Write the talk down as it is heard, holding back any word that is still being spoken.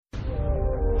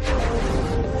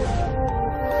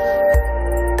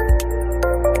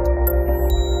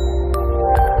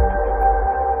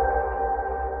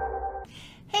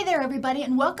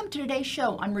everybody, and welcome to today's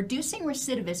show on reducing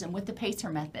recidivism with the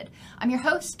PACER method. I'm your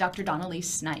host, Dr. Dawn-Elise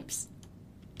Snipes.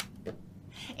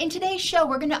 In today's show,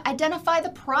 we're going to identify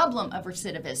the problem of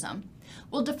recidivism.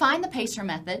 We'll define the PACER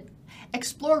method,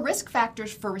 explore risk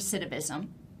factors for recidivism,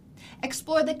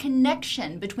 explore the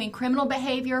connection between criminal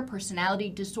behavior, personality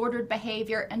disordered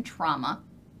behavior, and trauma,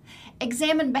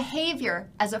 examine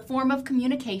behavior as a form of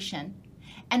communication,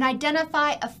 and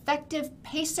identify effective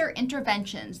PACER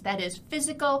interventions, that is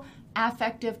physical,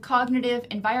 affective, cognitive,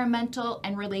 environmental,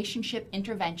 and relationship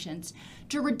interventions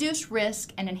to reduce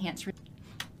risk and enhance resilience.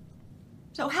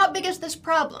 So how big is this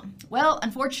problem? Well,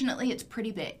 unfortunately, it's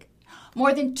pretty big.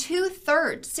 More than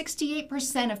 2/3,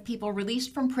 68% of people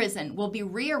released from prison will be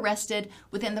rearrested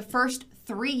within the first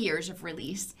 3 years of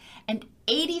release, and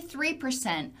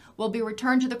 83% will be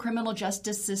returned to the criminal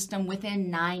justice system within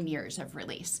 9 years of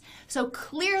release. So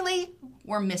clearly,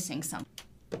 we're missing something.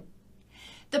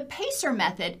 The PACER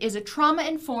method is a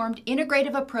trauma-informed,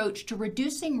 integrative approach to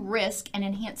reducing risk and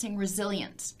enhancing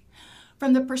resilience.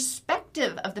 From the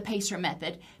perspective of the PACER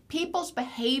method, people's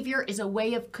behavior is a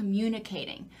way of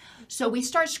communicating. So we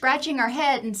start scratching our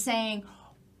head and saying,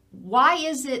 why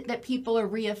is it that people are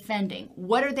reoffending?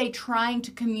 What are they trying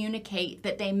to communicate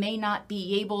that they may not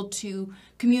be able to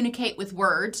communicate with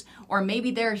words? Or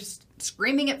maybe they're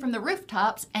screaming it from the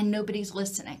rooftops and nobody's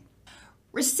listening.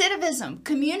 Recidivism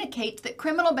communicates that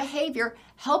criminal behavior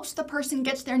helps the person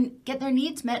get their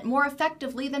needs met more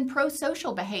effectively than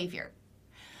pro-social behavior.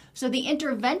 So the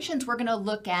interventions we're going to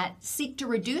look at seek to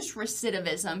reduce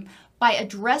recidivism by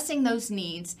addressing those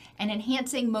needs and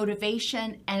enhancing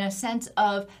motivation and a sense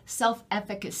of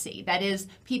self-efficacy, that is,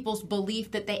 people's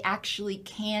belief that they actually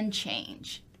can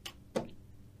change.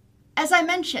 As I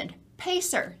mentioned,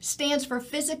 PACER stands for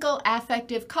physical,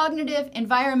 affective, cognitive,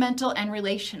 environmental, and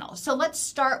relational. So let's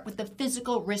start with the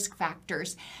physical risk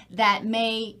factors that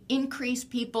may increase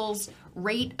people's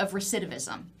rate of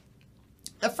recidivism.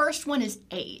 The first one is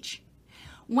age.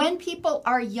 When people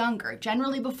are younger,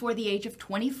 generally before the age of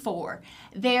 24,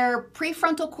 their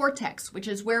prefrontal cortex, which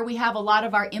is where we have a lot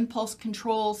of our impulse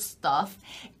control stuff,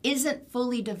 isn't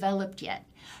fully developed yet.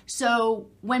 So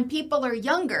when people are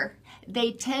younger,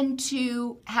 they tend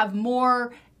to have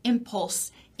more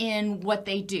impulse in what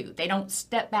they do. They don't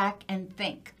step back and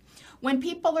think. When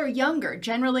people are younger,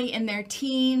 generally in their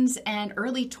teens and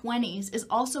early 20s, is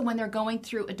also when they're going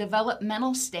through a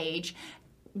developmental stage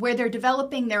where they're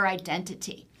developing their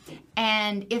identity.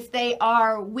 And if they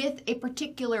are with a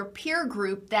particular peer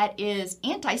group that is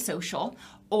antisocial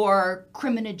or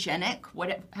criminogenic,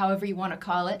 however you want to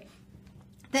call it,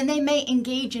 then they may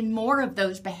engage in more of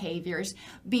those behaviors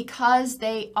because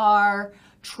they are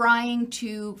trying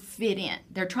to fit in.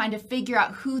 They're trying to figure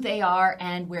out who they are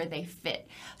and where they fit.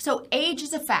 So age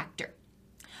is a factor.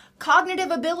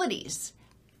 Cognitive abilities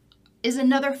is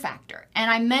another factor. And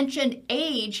I mentioned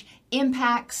age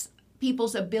impacts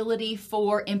people's ability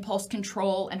for impulse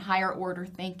control and higher order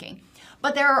thinking.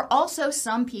 But there are also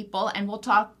some people, and we'll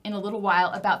talk in a little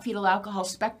while about fetal alcohol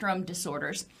spectrum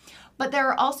disorders, but there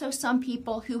are also some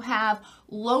people who have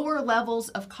lower levels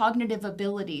of cognitive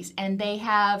abilities and they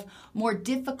have more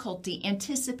difficulty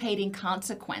anticipating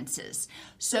consequences.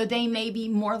 So they may be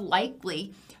more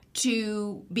likely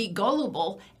to be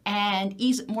gullible and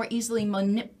more easily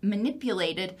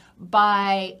manipulated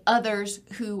by others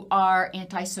who are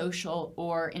antisocial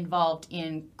or involved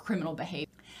in criminal behavior.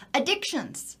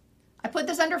 Addictions. I put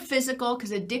this under physical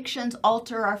because addictions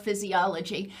alter our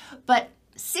physiology, but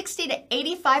 60 to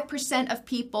 85% of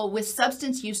people with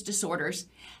substance use disorders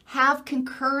have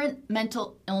concurrent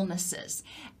mental illnesses.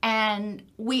 And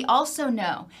we also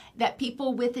know that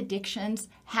people with addictions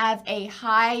have a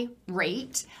high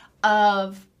rate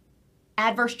of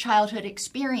adverse childhood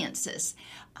experiences.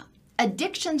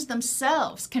 Addictions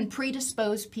themselves can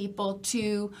predispose people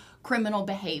to criminal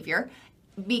behavior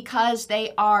because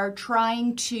they are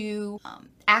trying to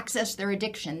access their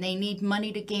addiction. They need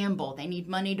money to gamble. They need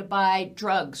money to buy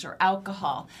drugs or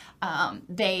alcohol.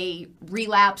 They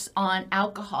relapse on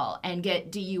alcohol and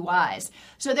get DUIs.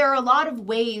 So there are a lot of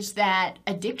ways that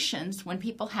addictions, when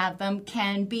people have them,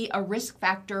 can be a risk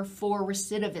factor for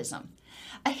recidivism.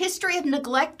 A history of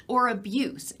neglect or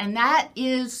abuse, and that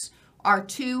is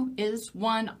R2, is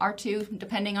one, R2,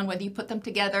 depending on whether you put them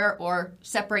together or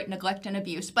separate neglect and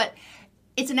abuse, but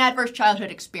it's an adverse childhood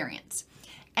experience.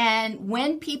 And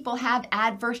when people have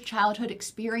adverse childhood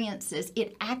experiences,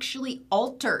 it actually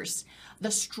alters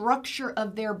the structure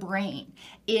of their brain.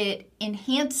 It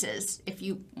enhances, if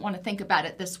you want to think about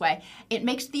it this way, it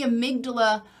makes the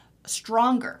amygdala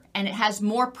stronger and it has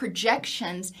more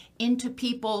projections into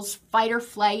people's fight or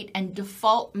flight and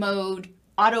default mode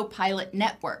autopilot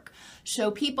network.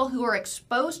 So people who are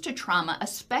exposed to trauma,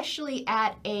 especially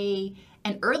at an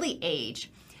early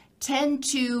age, tend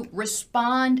to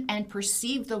respond and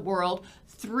perceive the world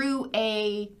through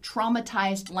a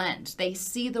traumatized lens. They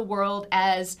see the world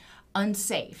as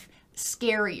unsafe,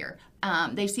 scarier.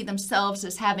 They see themselves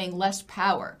as having less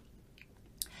power.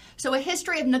 So a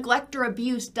history of neglect or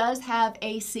abuse does have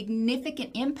a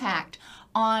significant impact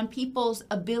on people's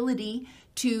ability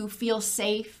to feel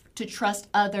safe, to trust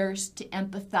others, to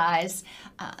empathize.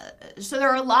 So there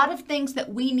are a lot of things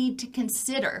that we need to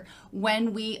consider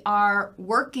when we are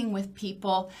working with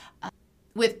people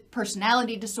with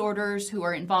personality disorders who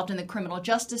are involved in the criminal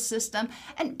justice system,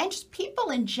 and just people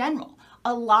in general.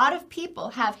 A lot of people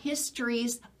have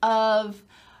histories of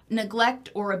neglect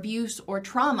or abuse or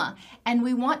trauma, and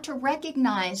we want to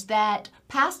recognize that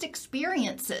past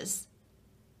experiences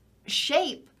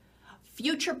shape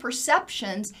future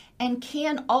perceptions and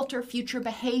can alter future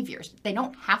behaviors. They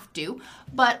don't have to,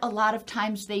 but a lot of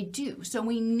times they do. So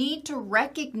we need to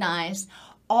recognize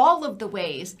all of the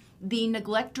ways the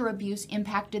neglect or abuse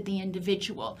impacted the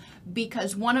individual,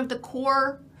 because one of the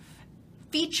core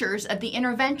features of the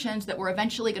interventions that we're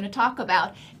eventually going to talk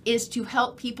about is to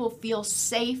help people feel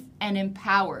safe and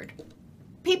empowered.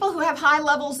 People who have high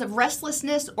levels of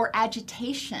restlessness or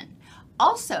agitation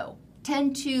also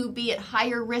tend to be at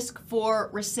higher risk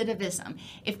for recidivism.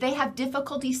 If they have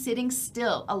difficulty sitting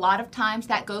still, a lot of times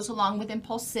that goes along with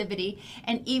impulsivity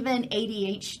and even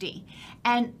ADHD.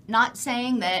 And not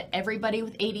saying that everybody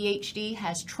with ADHD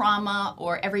has trauma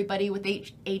or everybody with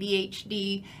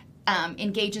ADHD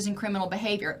engages in criminal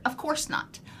behavior. Of course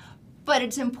not. But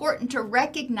it's important to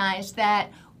recognize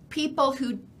that people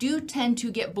who do tend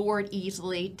to get bored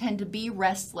easily, tend to be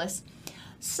restless,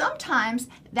 sometimes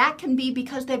that can be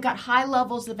because they've got high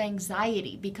levels of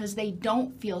anxiety, because they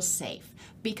don't feel safe,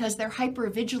 because they're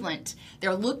hypervigilant,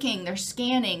 they're looking, they're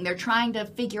scanning, they're trying to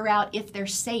figure out if they're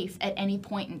safe at any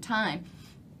point in time.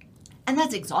 And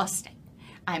that's exhausting.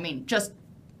 I mean, just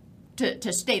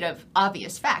to state of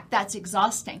obvious fact, that's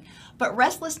exhausting. But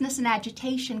restlessness and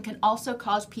agitation can also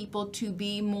cause people to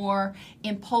be more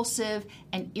impulsive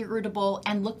and irritable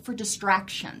and look for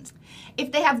distractions.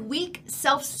 If they have weak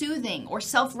self-soothing or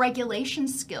self-regulation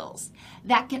skills,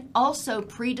 that can also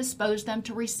predispose them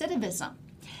to recidivism.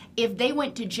 If they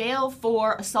went to jail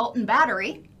for assault and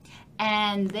battery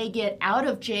and they get out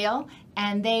of jail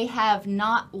and they have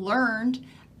not learned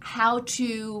how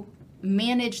to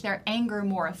manage their anger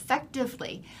more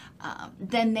effectively,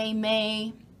 then they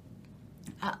may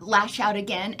lash out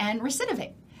again and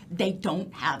recidivate. They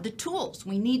don't have the tools.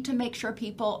 We need to make sure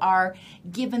people are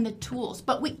given the tools.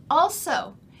 But we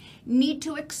also need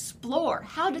to explore,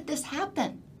 how did this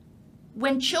happen?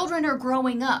 When children are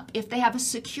growing up, if they have a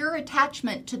secure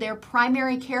attachment to their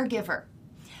primary caregiver,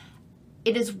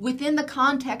 it is within the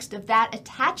context of that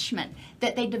attachment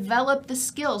that they develop the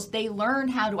skills. They learn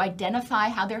how to identify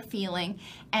how they're feeling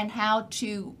and how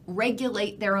to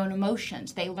regulate their own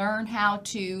emotions. They learn how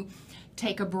to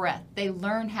take a breath. They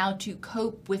learn how to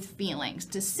cope with feelings,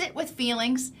 to sit with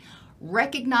feelings,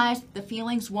 recognize the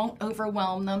feelings won't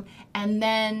overwhelm them, and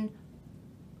then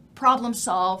problem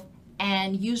solve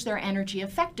and use their energy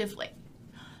effectively.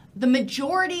 The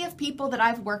majority of people that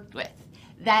I've worked with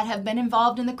that have been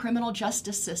involved in the criminal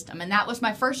justice system, and that was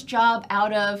my first job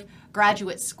out of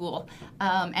graduate school,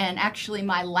 and actually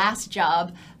my last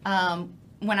job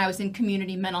when I was in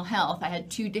community mental health. I had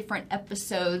 2 different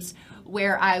episodes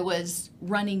where I was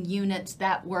running units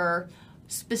that were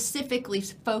specifically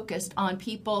focused on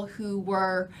people who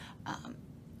were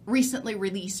recently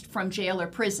released from jail or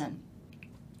prison.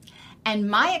 And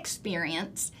my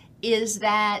experience is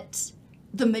that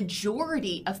the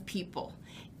majority of people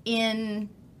in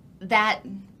that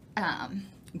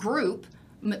group,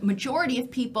 majority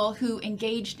of people who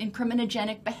engaged in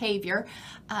criminogenic behavior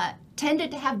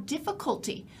tended to have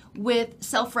difficulty with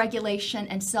self-regulation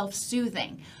and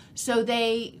self-soothing. So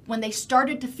when they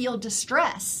started to feel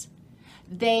distress,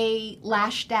 they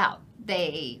lashed out,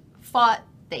 they fought,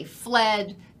 they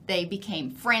fled, they became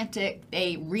frantic,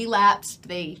 they relapsed,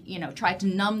 they tried to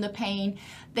numb the pain.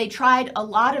 They tried a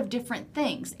lot of different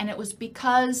things, and it was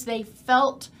because they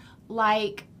felt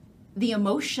like the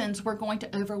emotions were going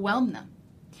to overwhelm them.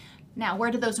 Now,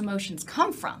 where do those emotions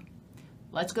come from?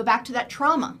 Let's go back to that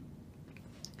trauma.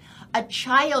 A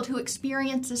child who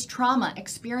experiences trauma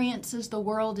experiences the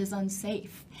world is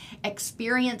unsafe,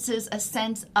 experiences a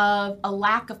sense of a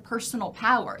lack of personal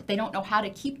power. They don't know how to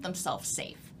keep themselves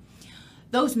safe.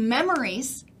 Those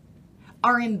memories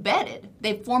are embedded.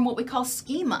 They form what we call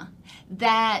schema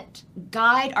that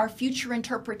guide our future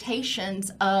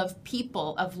interpretations of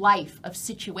people, of life, of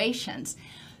situations.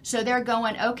 So they're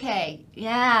going, okay,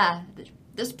 yeah,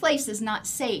 this place is not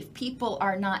safe. People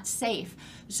are not safe.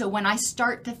 So when I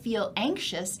start to feel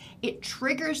anxious, it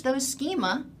triggers those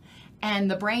schema,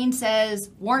 and the brain says,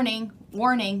 warning,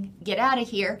 warning, get out of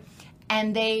here.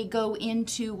 And they go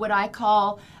into what I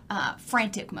call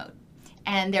frantic mode.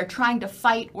 And they're trying to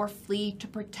fight or flee to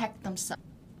protect themselves.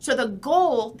 So the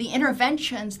goal, the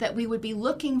interventions that we would be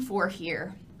looking for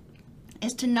here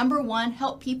is to, number one,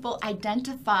 help people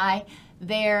identify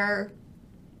their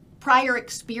prior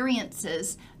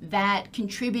experiences that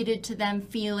contributed to them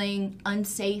feeling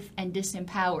unsafe and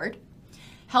disempowered.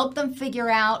 Help them figure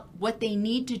out what they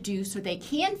need to do so they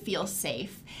can feel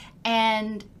safe,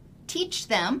 and teach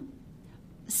them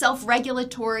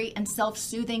self-regulatory and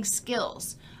self-soothing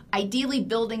skills, ideally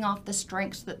building off the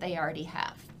strengths that they already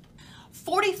have.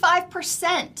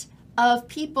 45% of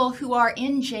people who are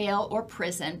in jail or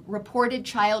prison reported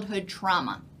childhood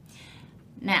trauma.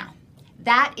 Now,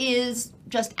 that is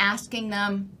just asking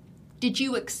them, did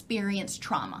you experience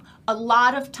trauma? A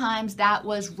lot of times that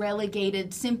was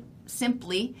relegated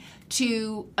simply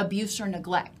to abuse or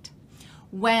neglect.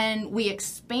 When we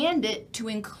expand it to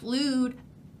include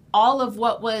all of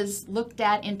what was looked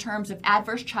at in terms of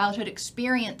adverse childhood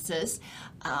experiences,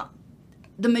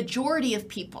 the majority of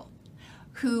people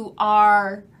who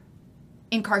are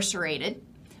incarcerated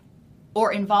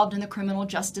or involved in the criminal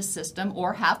justice system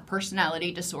or have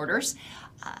personality disorders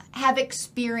have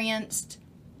experienced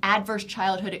adverse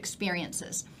childhood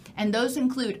experiences. And those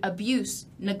include abuse,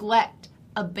 neglect,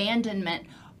 abandonment,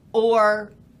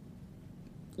 or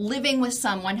living with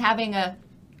someone, having a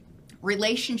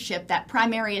relationship, that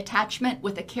primary attachment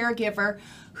with a caregiver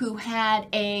who had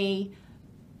a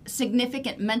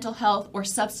significant mental health or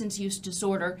substance use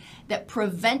disorder that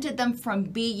prevented them from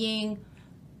being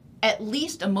at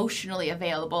least emotionally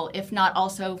available, if not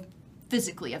also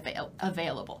physically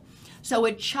available. So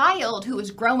a child who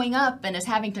is growing up and is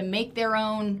having to make their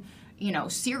own,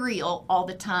 cereal all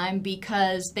the time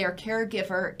because their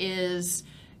caregiver is,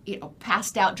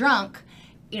 passed out drunk,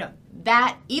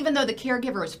 that even though the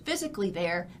caregiver is physically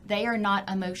there, they are not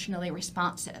emotionally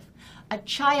responsive. A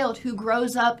child who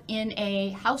grows up in a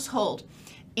household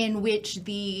in which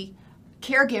the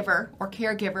caregiver or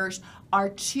caregivers are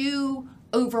too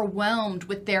overwhelmed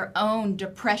with their own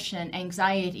depression,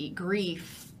 anxiety,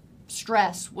 grief,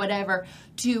 stress, whatever,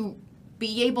 to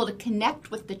be able to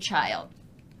connect with the child,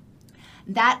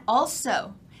 that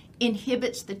also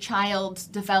inhibits the child's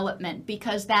development,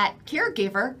 because that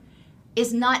caregiver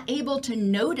is not able to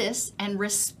notice and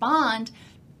respond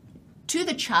to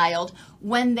the child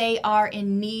when they are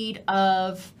in need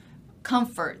of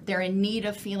comfort, they're in need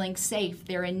of feeling safe,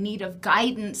 they're in need of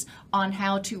guidance on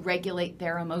how to regulate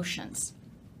their emotions.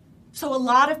 So a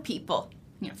lot of people,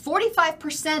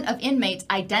 45% of inmates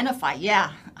identify,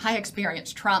 I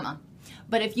experienced trauma.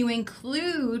 But if you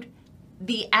include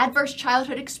the adverse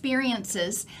childhood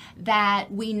experiences that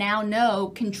we now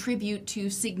know contribute to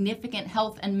significant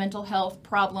health and mental health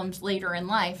problems later in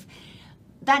life,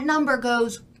 that number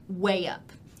goes way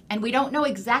up. And we don't know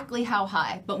exactly how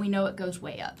high, but we know it goes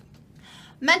way up.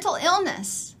 Mental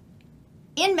illness.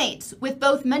 Inmates with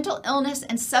both mental illness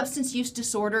and substance use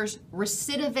disorders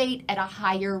recidivate at a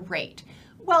higher rate.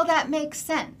 Well, that makes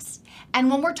sense.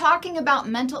 And when we're talking about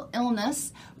mental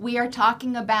illness, we are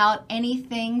talking about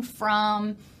anything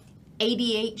from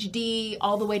ADHD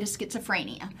all the way to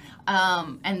schizophrenia,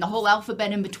 and the whole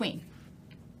alphabet in between.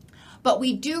 But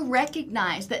we do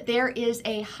recognize that there is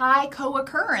a high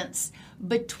co-occurrence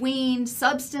between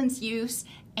substance use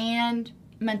and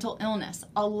mental illness.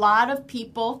 A lot of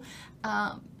people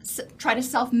try to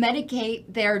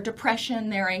self-medicate their depression,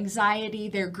 their anxiety,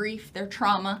 their grief, their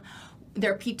trauma,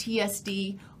 their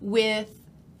PTSD with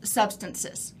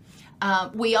substances.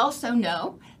 We also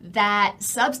know that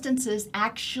substances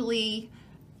actually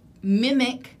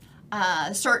mimic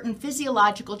certain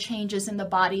physiological changes in the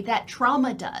body that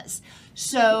trauma does.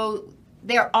 So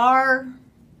there are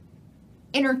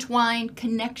intertwined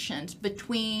connections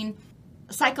between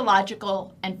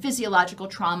psychological and physiological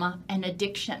trauma and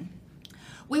addiction.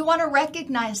 We want to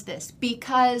recognize this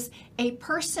because a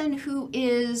person who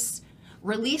is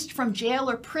released from jail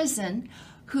or prison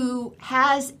who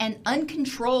has an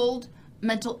uncontrolled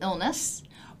mental illness,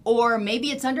 or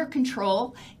maybe it's under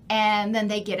control and then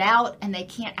they get out and they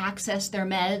can't access their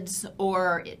meds,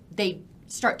 or they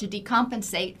start to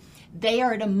decompensate, they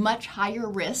are at a much higher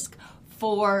risk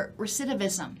for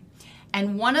recidivism.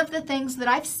 And one of the things that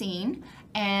I've seen,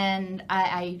 and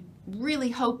I really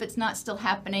hope it's not still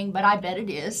happening, but I bet it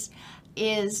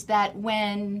is that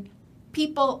when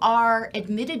people are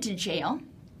admitted to jail,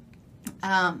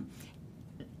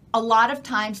 a lot of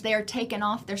times they are taken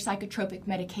off their psychotropic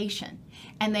medication,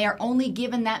 and they are only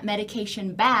given that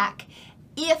medication back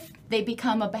if they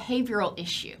become a behavioral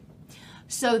issue.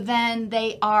 So then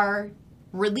they are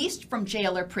released from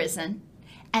jail or prison,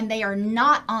 and they are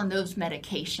not on those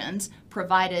medications,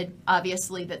 provided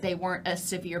obviously that they weren't a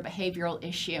severe behavioral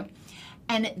issue.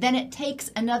 And then it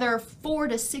takes another 4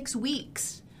 to 6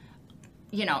 weeks,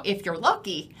 if you're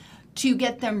lucky, to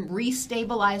get them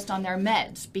restabilized on their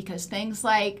meds, because things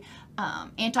like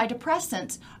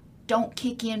antidepressants don't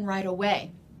kick in right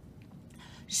away.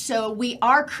 So we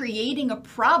are creating a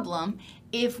problem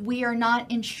if we are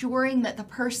not ensuring that the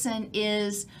person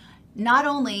is not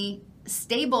only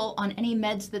stable on any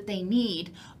meds that they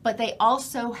need, but they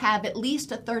also have at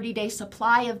least a 30-day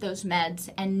supply of those meds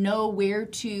and know where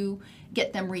to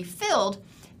get them refilled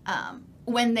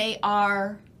when they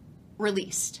are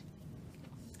released.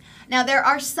 Now, there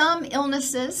are some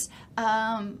illnesses,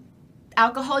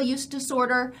 alcohol use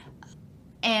disorder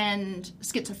and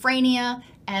schizophrenia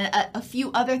and a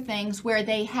few other things where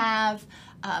they have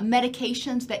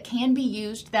medications that can be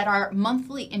used that are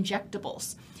monthly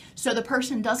injectables. So the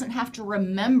person doesn't have to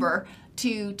remember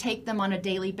to take them on a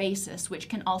daily basis, which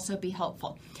can also be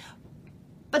helpful.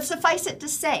 But suffice it to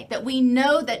say that we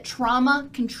know that trauma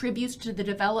contributes to the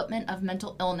development of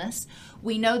mental illness.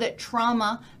 We know that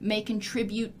trauma may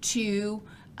contribute to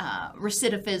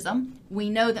recidivism. We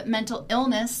know that mental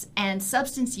illness and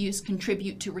substance use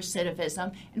contribute to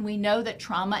recidivism. And we know that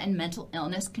trauma and mental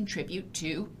illness contribute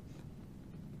to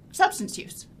substance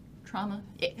use. Trauma,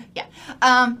 yeah.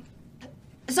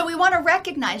 So we want to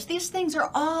recognize these things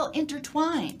are all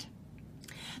intertwined.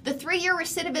 The 3-year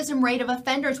recidivism rate of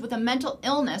offenders with a mental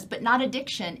illness but not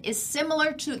addiction is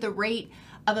similar to the rate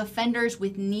of offenders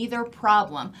with neither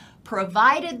problem,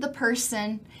 provided the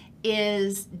person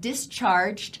is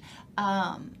discharged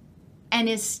and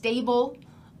is stable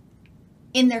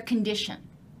in their condition.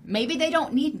 Maybe they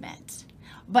don't need meds,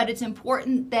 but it's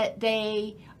important that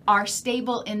they are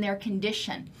stable in their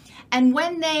condition. And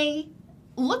when they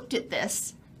looked at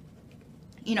this,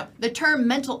 the term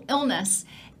mental illness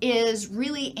is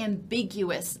really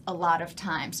ambiguous a lot of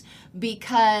times,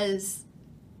 because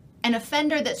an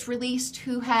offender that's released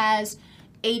who has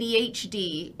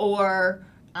ADHD or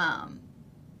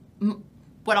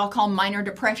what I'll call minor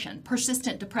depression,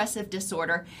 persistent depressive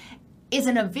disorder, is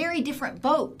in a very different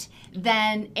boat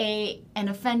than an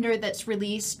offender that's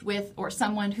released with, or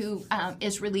someone who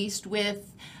is released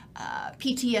with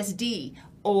PTSD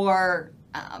or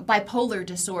bipolar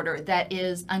disorder that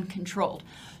is uncontrolled.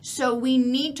 So we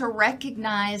need to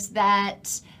recognize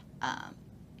that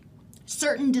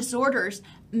certain disorders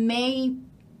may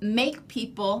make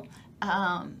people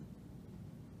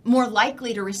more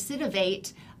likely to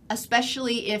recidivate,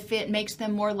 especially if it makes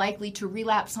them more likely to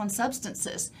relapse on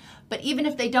substances. But even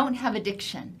if they don't have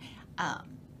addiction,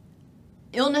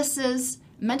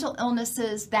 mental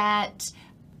illnesses that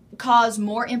cause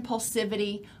more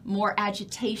impulsivity, more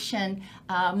agitation,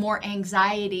 more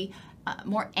anxiety,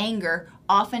 more anger,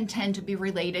 often tend to be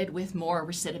related with more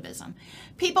recidivism.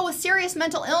 People with serious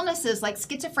mental illnesses like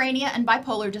schizophrenia and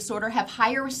bipolar disorder have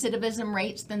higher recidivism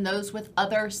rates than those with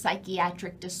other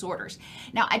psychiatric disorders.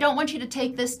 Now, I don't want you to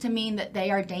take this to mean that they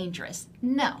are dangerous.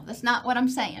 No, that's not what I'm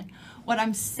saying. What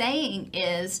I'm saying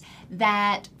is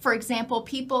that, for example,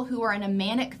 people who are in a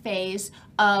manic phase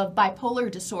of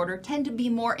bipolar disorder tend to be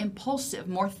more impulsive,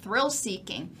 more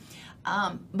thrill-seeking,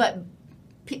 but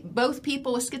both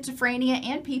people with schizophrenia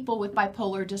and people with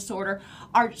bipolar disorder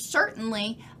are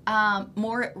certainly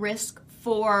more at risk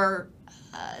for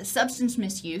substance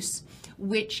misuse,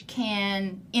 which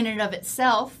can, in and of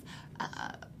itself,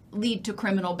 lead to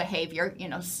criminal behavior,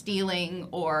 stealing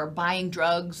or buying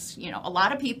drugs. A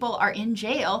lot of people are in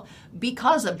jail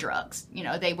because of drugs.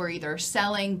 They were either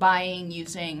selling, buying,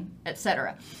 using,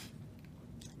 etc.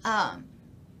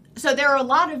 So there are a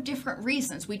lot of different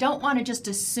reasons. We don't want to just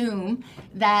assume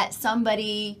that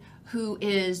somebody who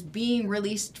is being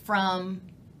released from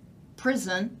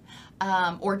prison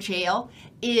or jail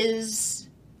is,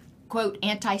 quote,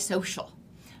 antisocial.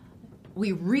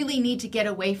 We really need to get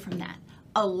away from that.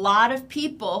 A lot of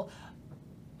people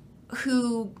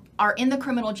who are in the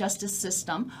criminal justice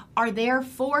system are there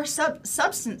for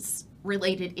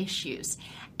substance-related issues.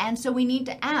 And so we need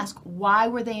to ask, why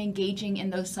were they engaging in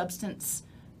those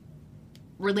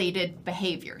substance-related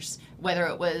behaviors, whether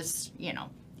it was,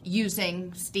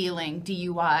 using, stealing,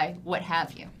 DUI, what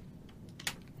have you.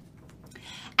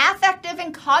 Affective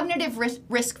and cognitive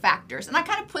risk factors. And I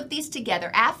kind of put these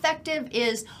together. Affective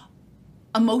is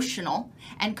emotional,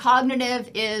 and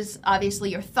cognitive is obviously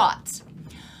your thoughts.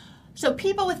 So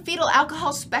people with fetal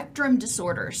alcohol spectrum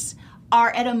disorders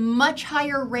are at a much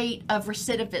higher rate of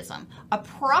recidivism.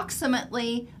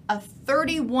 Approximately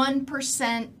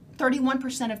 31%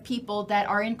 of people that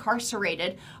are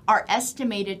incarcerated are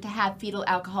estimated to have fetal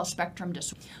alcohol spectrum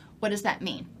disorder. What does that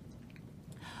mean?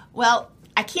 Well,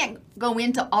 I can't go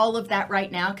into all of that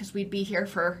right now because we'd be here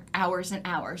for hours and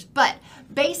hours. But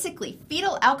basically,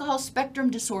 fetal alcohol spectrum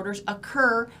disorders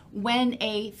occur when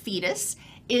a fetus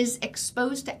is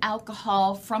exposed to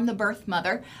alcohol from the birth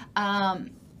mother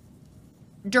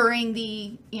during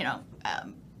the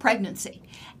pregnancy.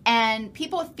 And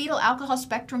people with fetal alcohol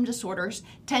spectrum disorders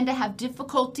tend to have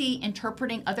difficulty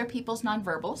interpreting other people's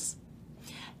nonverbals,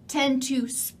 tend to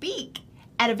speak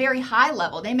at a very high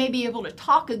level. They may be able to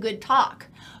talk a good talk,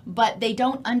 but they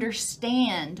don't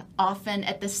understand often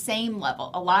at the same level.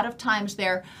 A lot of times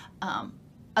their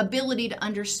ability to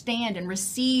understand and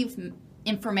receive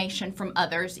information from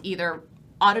others, either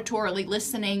auditorily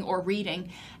listening or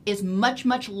reading, is much,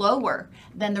 much lower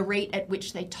than the rate at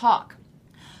which they talk.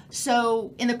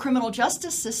 So in the criminal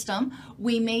justice system,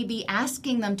 we may be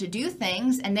asking them to do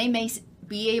things, and they may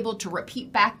be able to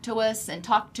repeat back to us and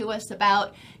talk to us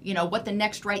about, what the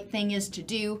next right thing is to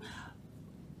do,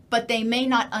 but they may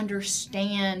not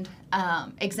understand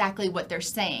exactly what they're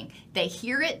saying. They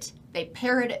hear it, they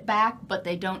parrot it back, but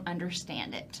they don't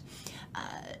understand it.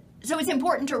 So it's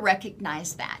important to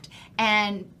recognize that.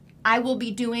 And I will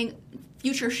be doing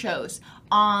future shows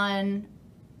on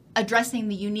addressing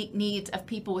the unique needs of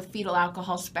people with fetal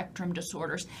alcohol spectrum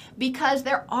disorders, because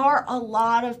there are a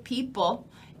lot of people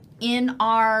in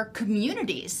our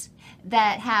communities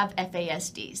that have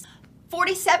FASDs.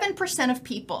 47% of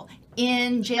people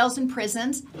in jails and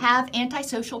prisons have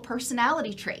antisocial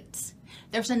personality traits.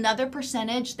 There's another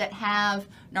percentage that have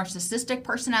narcissistic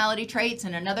personality traits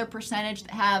and another percentage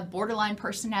that have borderline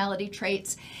personality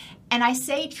traits. And I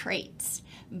say traits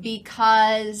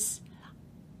because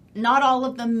not all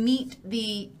of them meet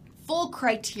the full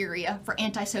criteria for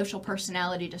antisocial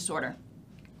personality disorder.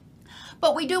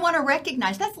 But we do want to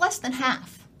recognize that's less than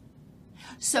half.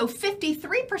 So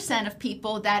 53% of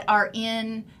people that are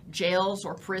in jails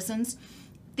or prisons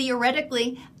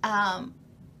theoretically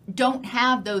don't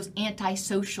have those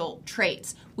antisocial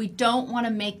traits. We don't want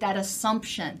to make that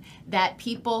assumption that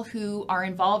people who are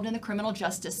involved in the criminal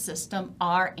justice system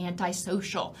are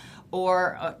antisocial,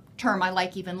 or a term I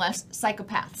like even less,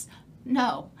 psychopaths.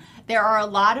 No, there are a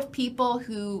lot of people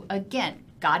who, again,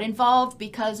 got involved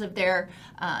because of their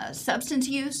substance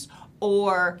use,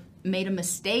 or made a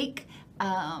mistake,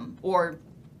 or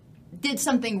did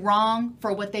something wrong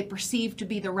for what they perceive to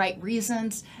be the right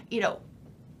reasons.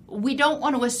 We don't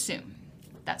want to assume.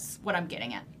 That's what I'm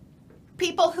getting at.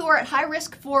 People who are at high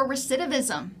risk for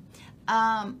recidivism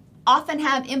often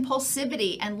have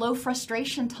impulsivity and low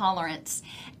frustration tolerance.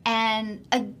 And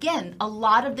again, a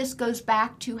lot of this goes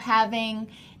back to having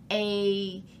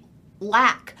a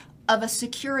lack of a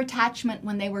secure attachment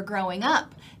when they were growing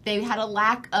up. They had a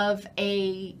lack of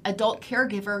an adult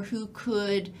caregiver who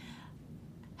could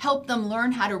help them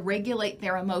learn how to regulate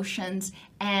their emotions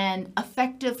and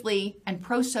effectively and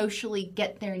pro-socially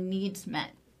get their needs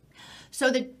met. So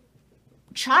the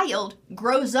child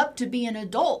grows up to be an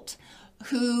adult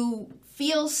who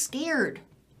feels scared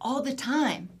all the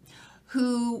time,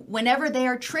 who, whenever they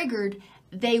are triggered,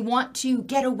 they want to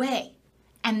get away.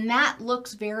 And that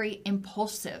looks very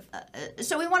impulsive.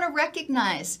 So we want to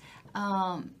recognize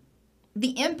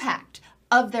the impact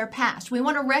of their past. We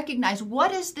want to recognize,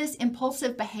 what is this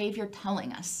impulsive behavior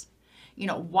telling us?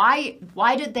 Why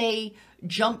did they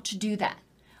jump to do that?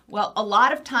 Well, a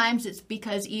lot of times it's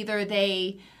because either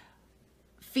they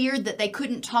feared that they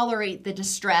couldn't tolerate the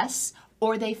distress,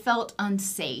 or they felt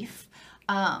unsafe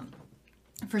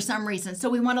for some reason. So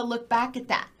we want to look back at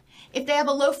that. If they have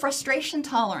a low frustration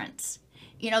tolerance,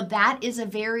 that is a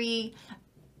very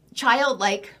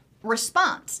childlike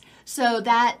response. So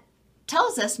that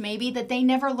tells us maybe that they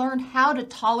never learned how to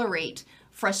tolerate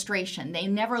frustration. They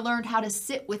never learned how to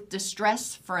sit with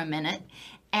distress for a minute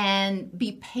and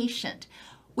be patient.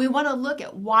 We want to look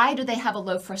at, why do they have a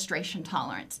low frustration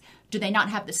tolerance? Do they not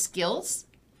have the skills?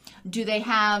 Do they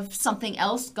have something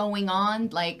else going on,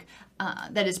 like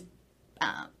that is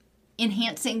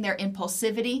enhancing their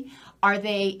impulsivity? Are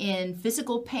they in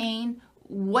physical pain?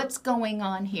 What's going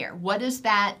on here? What is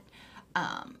that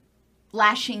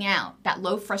lashing out, that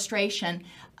low frustration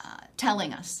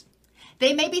telling us?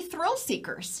 They may be thrill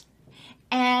seekers.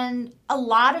 And a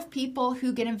lot of people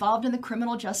who get involved in the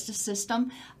criminal justice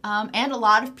system and a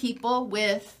lot of people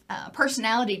with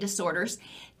personality disorders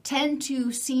tend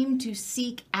to seem to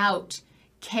seek out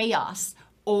chaos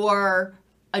or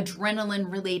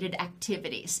adrenaline-related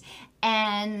activities.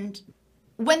 And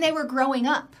when they were growing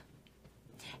up,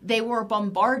 they were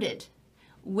bombarded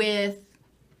with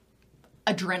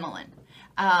adrenaline.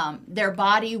 Their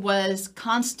body was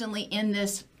constantly in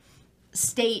this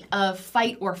state of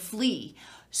fight or flee.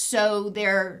 So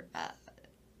their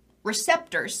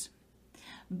receptors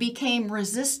became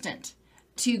resistant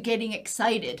to getting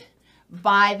excited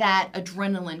by that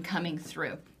adrenaline coming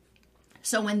through.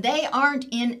 So when they aren't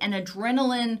in an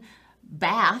adrenaline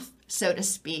bath, so to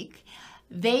speak,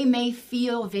 they may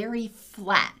feel very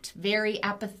flat, very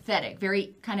apathetic,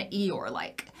 very kind of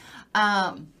Eeyore-like.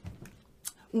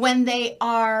 When they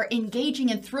are engaging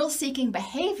in thrill-seeking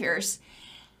behaviors,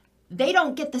 they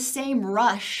don't get the same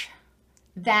rush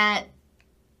that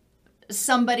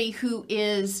somebody who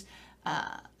is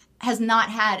has not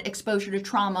had exposure to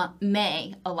trauma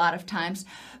may a lot of times,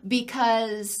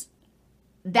 because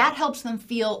that helps them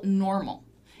feel normal.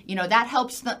 You know, that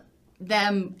helps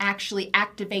them actually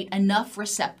activate enough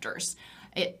receptors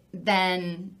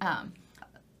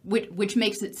which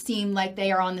makes it seem like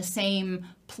they are on the same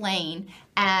plane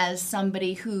as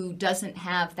somebody who doesn't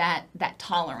have that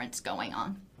tolerance going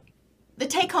on. The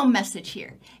take-home message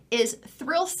here is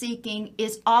thrill-seeking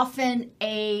is often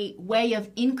a way of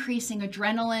increasing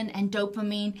adrenaline and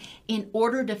dopamine in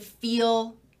order to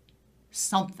feel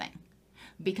something.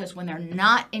 Because when they're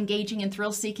not engaging in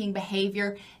thrill-seeking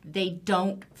behavior, they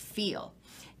don't feel.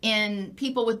 In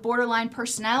people with borderline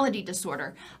personality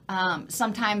disorder,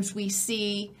 sometimes we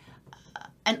see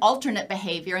an alternate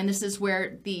behavior, and this is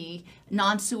where the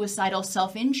non-suicidal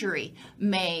self-injury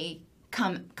may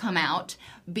come out,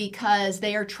 because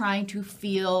they are trying to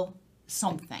feel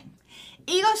something.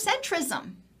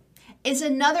 Egocentrism is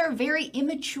another very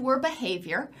immature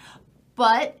behavior,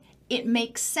 but it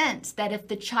makes sense that if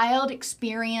the child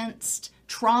experienced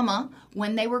trauma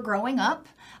when they were growing up,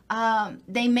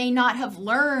 they may not have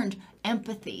learned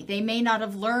empathy. They may not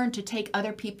have learned to take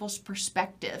other people's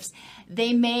perspectives.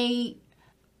 They may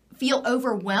feel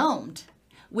overwhelmed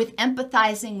with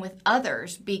empathizing with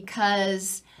others,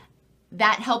 because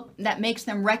that makes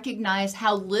them recognize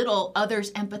how little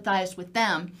others empathize with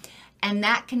them, and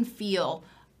that can feel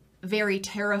very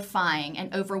terrifying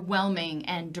and overwhelming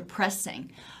and depressing.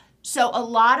 So a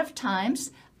lot of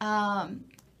times,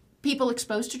 people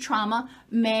exposed to trauma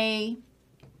may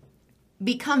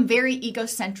become very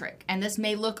egocentric, and this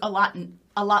may look a lot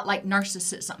like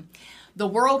narcissism. The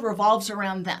world revolves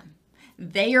around them.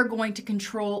 They are going to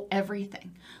control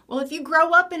everything. Well, if you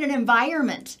grow up in an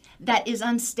environment that is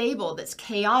unstable, that's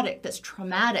chaotic, that's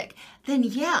traumatic, then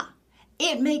yeah,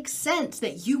 it makes sense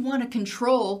that you want to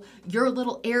control your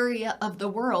little area of the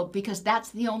world, because that's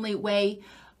the only way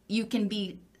you can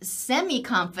be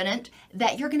semi-confident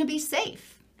that you're going to be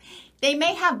safe. They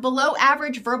may have below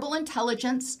average verbal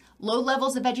intelligence, low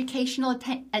levels of educational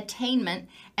attainment,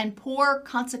 and poor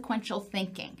consequential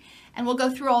thinking. And we'll go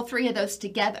through all three of those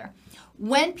together.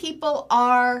 When people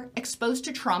are exposed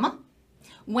to trauma,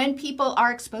 when people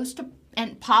are exposed to,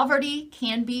 and poverty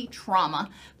can be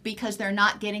trauma because they're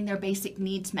not getting their basic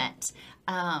needs met.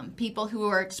 People who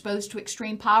are exposed to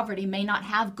extreme poverty may not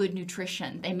have good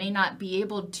nutrition. They may not be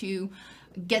able to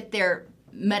get their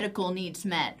medical needs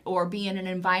met or be in an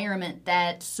environment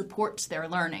that supports their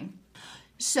learning.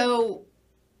 So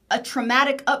a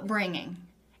traumatic upbringing,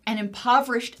 an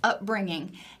impoverished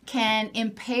upbringing, can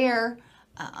impair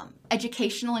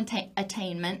educational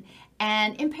attainment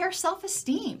and impair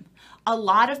self-esteem. A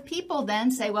lot of people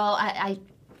then say, well, I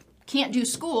can't do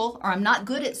school, or I'm not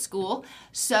good at school,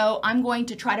 so I'm going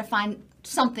to try to find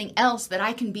something else that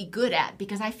I can be good at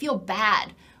because I feel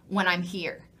bad when I'm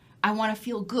here. I want to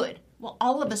feel good. Well,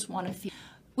 all of us want to feel.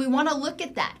 We want to look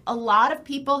at that. A lot of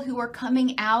people who are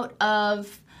coming out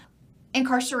of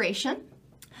incarceration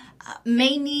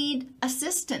may need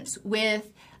assistance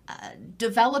with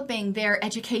developing their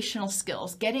educational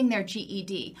skills, getting their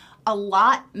GED. A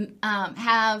lot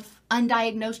have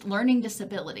undiagnosed learning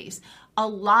disabilities. A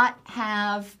lot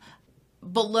have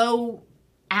below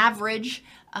average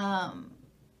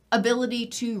ability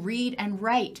to read and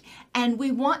write. And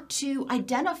we want to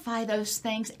identify those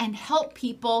things and help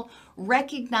people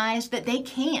recognize that they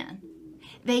can.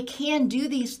 They can do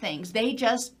these things.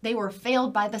 They were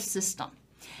failed by the system.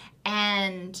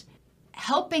 And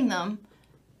helping them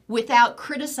without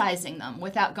criticizing them,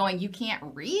 without going, you can't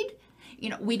read.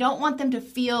 We don't want them to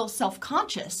feel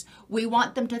self-conscious. We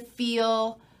want them to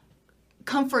feel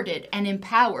comforted and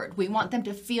empowered. We want them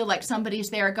to feel like somebody's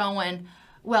there going,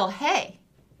 well, hey,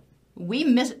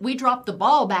 we dropped the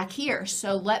ball back here,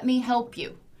 so let me help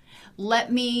you. Let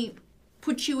me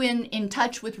put you in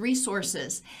touch with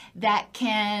resources that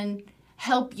can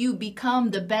help you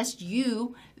become the best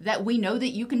you that we know that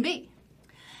you can be.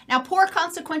 Now, poor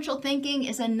consequential thinking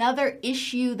is another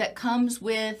issue that comes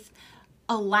with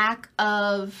a lack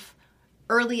of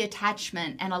early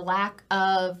attachment and a lack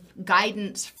of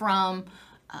guidance from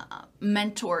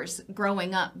mentors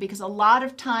growing up, because a lot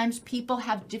of times people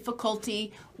have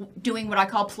difficulty doing what I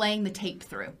call playing the tape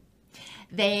through.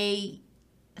 They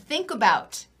think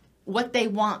about what they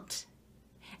want,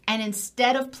 and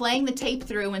instead of playing the tape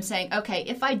through and saying, okay,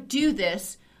 if I do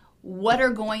this,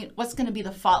 what's going to be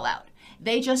the fallout?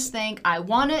 They just think, I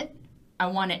want it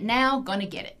now, gonna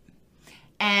get it.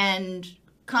 And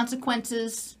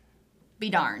consequences be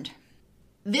darned.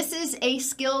 This is a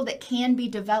skill that can be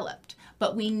developed,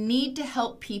 but we need to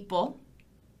help people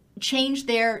change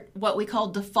their what we call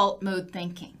default mode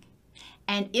thinking.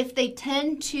 And if they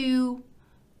tend to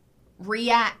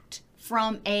react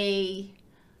from a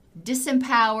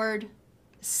disempowered,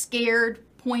 scared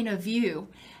point of view,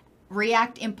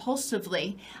 react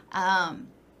impulsively,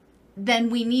 then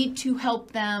we need to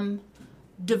help them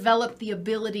develop the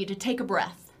ability to take a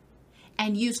breath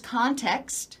and use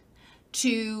context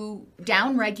to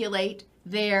downregulate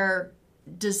their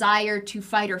desire to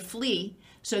fight or flee,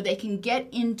 so they can get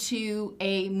into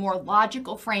a more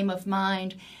logical frame of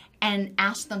mind and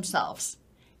ask themselves,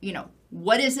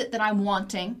 what is it that I'm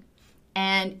wanting,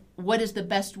 and what is the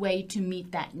best way to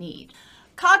meet that need?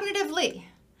 Cognitively,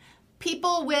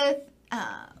 people with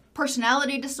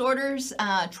personality disorders,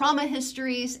 trauma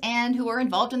histories, and who are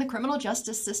involved in the criminal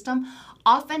justice system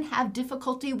often have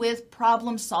difficulty with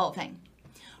problem solving.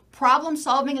 Problem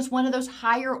solving is one of those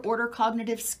higher order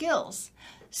cognitive skills.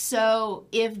 So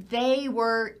if they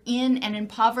were in an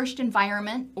impoverished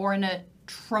environment or in a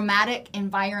traumatic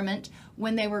environment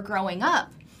when they were growing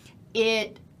up,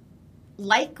 it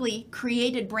likely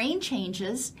created brain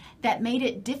changes that made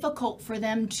it difficult for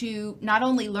them to not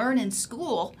only learn in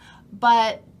school,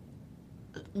 but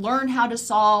learn how to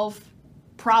solve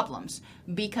problems.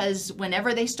 Because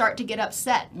whenever they start to get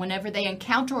upset, whenever they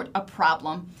encounter a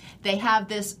problem, they have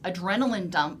this adrenaline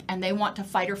dump and they want to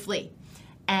fight or flee.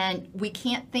 And we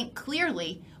can't think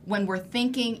clearly when we're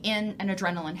thinking in an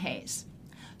adrenaline haze.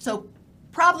 So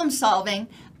problem solving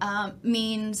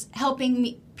means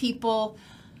helping people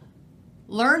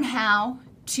learn how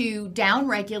to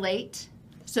downregulate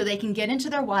so they can get into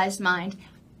their wise mind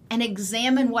and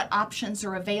examine what options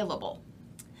are available.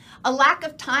 A lack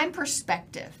of time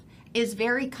perspective is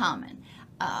very common,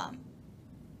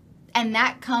 and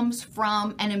that comes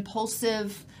from an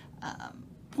impulsive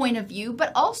point of view,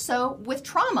 but also with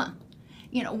trauma.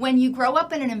 When you grow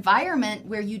up in an environment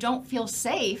where you don't feel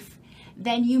safe,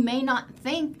 then you may not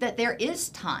think that there is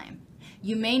time.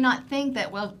 You may not think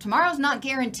that, well, tomorrow's not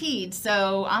guaranteed,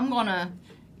 so I'm gonna,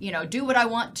 do what I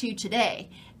want to today,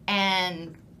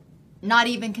 and not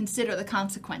even consider the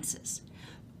consequences.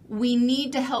 We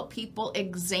need to help people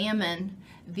examine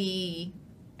the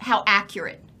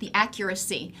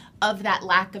accuracy of that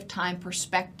lack of time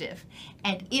perspective.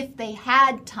 And if they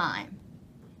had time,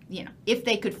 if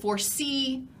they could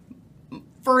foresee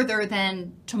further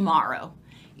than tomorrow,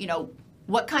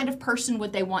 what kind of person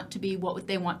would they want to be? What would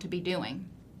they want to be doing?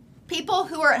 People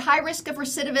who are at high risk of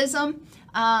recidivism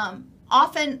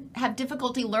often have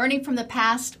difficulty learning from the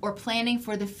past or planning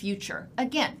for the future.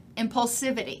 Again,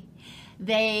 impulsivity.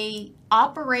 They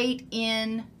operate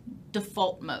in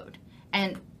default mode,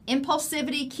 and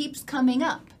impulsivity keeps coming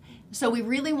up. So we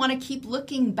really want to keep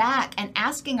looking back and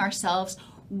asking ourselves,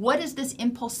 what is this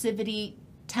impulsivity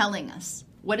telling us?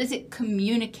 What is it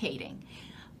communicating?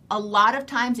 A lot of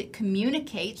times it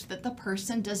communicates that the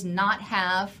person does not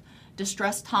have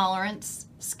distress tolerance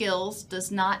skills,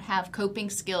 does not have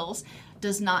coping skills,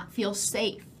 does not feel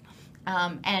safe.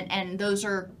 And those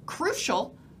are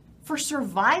crucial for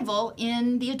survival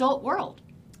in the adult world.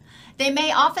 They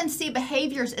may often see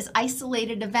behaviors as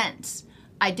isolated events.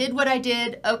 I did what I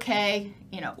did, okay,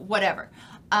 whatever.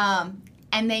 And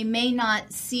they may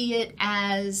not see it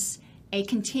as a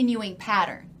continuing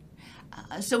pattern.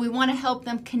 So we want to help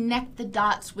them connect the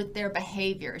dots with their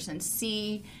behaviors and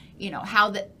see, how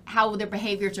their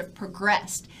behaviors have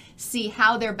progressed, see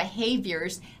how their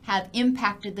behaviors have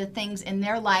impacted the things in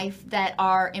their life that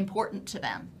are important to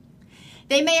them.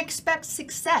 They may expect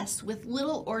success with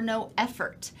little or no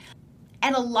effort.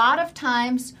 And a lot of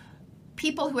times,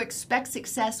 people who expect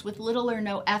success with little or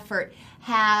no effort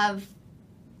have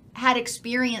had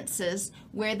experiences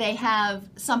where they have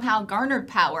somehow garnered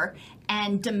power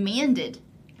and demanded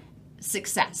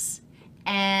success.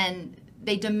 And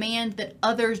they demand that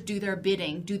others do their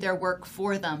bidding, do their work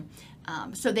for them.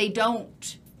 So they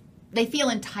feel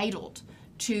entitled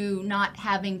to not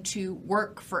having to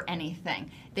work for anything.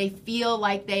 They feel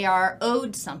like they are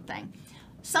owed something.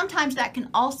 Sometimes that can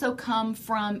also come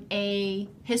from a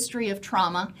history of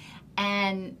trauma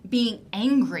and being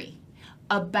angry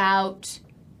about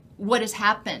what has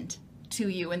happened to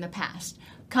you in the past,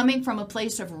 coming from a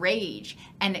place of rage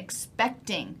and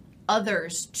expecting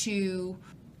others to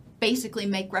basically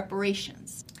make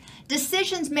reparations.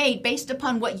 Decisions made based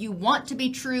upon what you want to be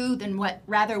true than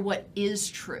what is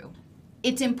true.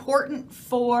 It's important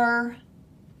for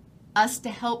us to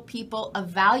help people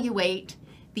evaluate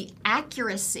the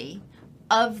accuracy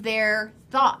of their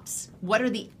thoughts. What are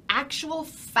the actual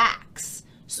facts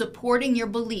supporting your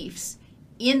beliefs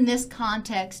in this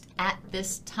context at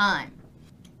this time?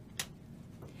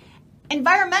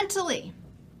 Environmentally,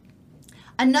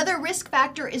 another risk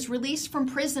factor is release from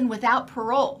prison without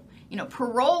parole.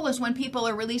 Parole is when people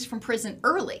are released from prison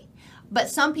early, but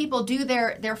some people do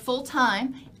their full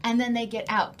time and then they get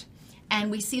out. And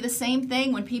we see the same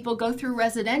thing when people go through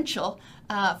residential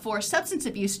for substance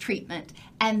abuse treatment,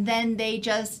 and then they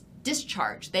just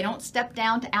discharge. They don't step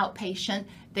down to outpatient,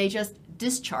 they just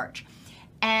discharge.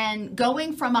 And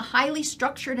going from a highly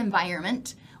structured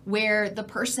environment where the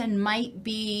person might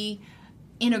be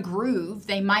in a groove,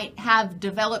 they might have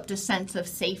developed a sense of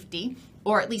safety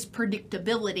or at least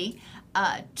predictability,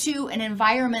 to an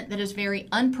environment that is very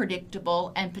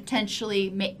unpredictable and potentially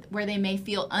where they may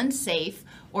feel unsafe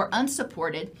or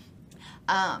unsupported,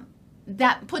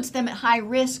 that puts them at high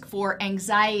risk for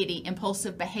anxiety,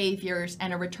 impulsive behaviors,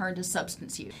 and a return to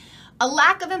substance use. A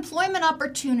lack of employment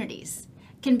opportunities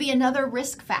can be another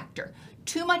risk factor.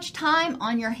 Too much time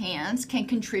on your hands can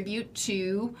contribute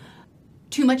to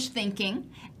too much thinking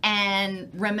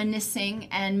and reminiscing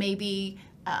and maybe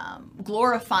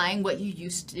glorifying what you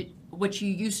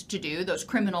used to do, those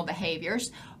criminal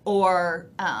behaviors or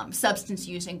substance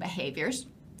using behaviors.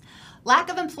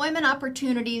 Lack of employment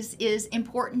opportunities is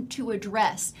important to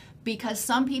address because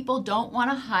some people don't want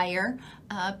to hire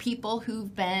people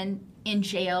who've been in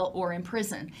jail or in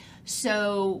prison.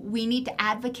 So we need to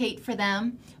advocate for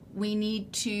them. We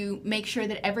need to make sure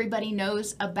that everybody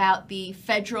knows about the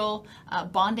federal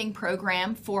bonding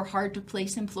program for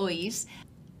hard-to-place employees.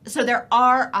 So there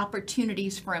are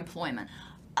opportunities for employment.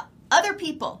 Other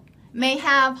people may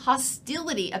have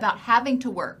hostility about having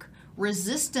to work,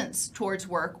 resistance towards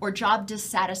work, or job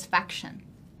dissatisfaction.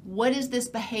 What is this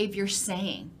behavior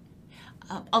saying?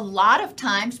 A lot of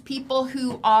times people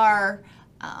who are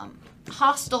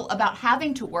hostile about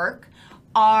having to work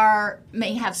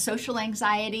may have social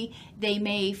anxiety, they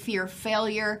may fear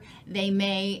failure, they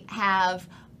may have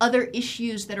other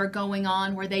issues that are going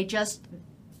on where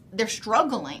they're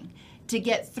struggling to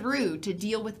get through, to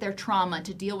deal with their trauma,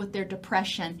 to deal with their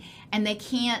depression, and they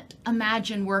can't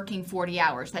imagine working 40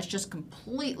 hours. That's just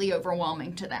completely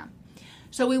overwhelming to them.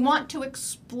 So we want to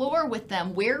explore with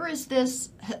them, where is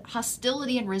this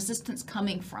hostility and resistance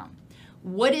coming from?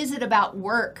 What is it about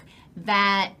work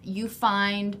that you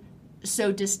find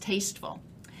so distasteful?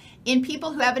 In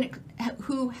people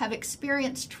who have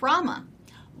experienced trauma,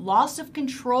 loss of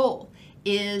control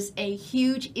is a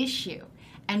huge issue.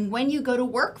 And when you go to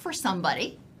work for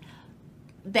somebody,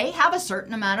 they have a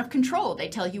certain amount of control. They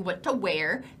tell you what to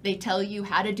wear. They tell you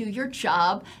how to do your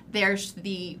job. There's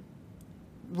the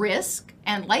risk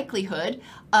and likelihood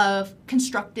of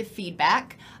constructive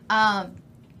feedback.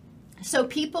 So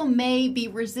people may be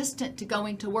resistant to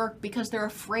going to work because they're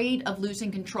afraid of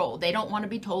losing control. They don't want to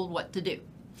be told what to do.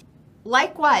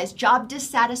 Likewise, job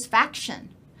dissatisfaction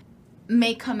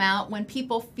may come out when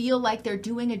people feel like they're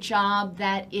doing a job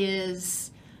that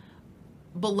is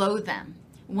below them,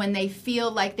 when they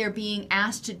feel like they're being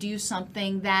asked to do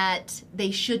something that they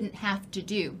shouldn't have to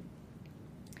do.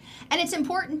 And it's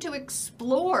important to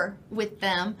explore with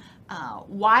them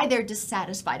why they're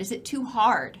dissatisfied. Is it too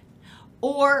hard?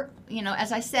 Or,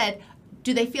 as I said,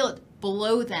 do they feel it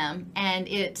below them and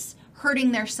it's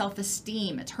hurting their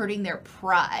self-esteem, it's hurting their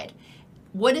pride?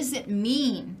 What does it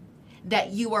mean that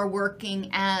you are working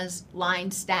as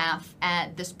line staff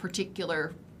at this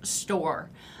particular store?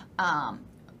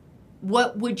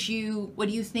 What do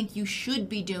you think you should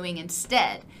be doing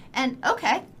instead? And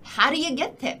okay, how do you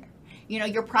get there?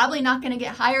 You're probably not going to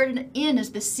get hired in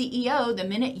as the CEO the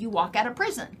minute you walk out of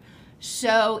prison.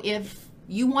 So if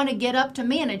you want to get up to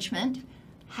management,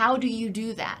 how do you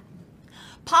do that?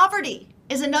 Poverty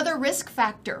is another risk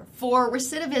factor for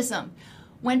recidivism.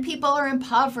 When people are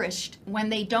impoverished, when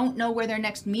they don't know where their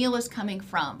next meal is coming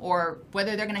from or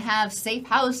whether they're going to have safe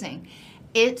housing,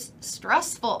 it's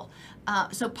stressful.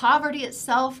 So poverty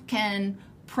itself can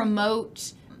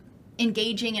promote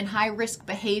engaging in high-risk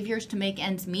behaviors to make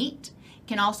ends meet,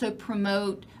 can also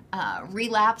promote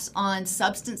relapse on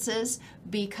substances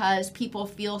because people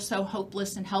feel so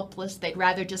hopeless and helpless, they'd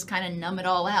rather just kind of numb it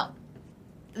all out.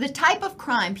 The type of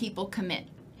crime people commit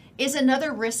is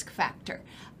another risk factor.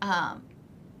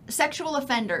 Sexual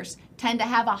offenders tend to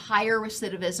have a higher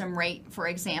recidivism rate, for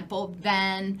example,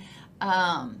 than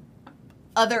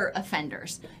other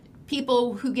offenders.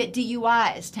 People who get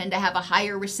DUIs tend to have a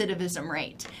higher recidivism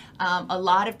rate. A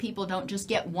lot of people don't just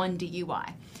get one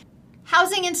DUI.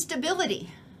 Housing instability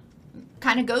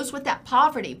kind of goes with that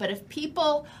poverty, but if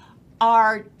people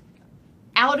are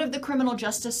out of the criminal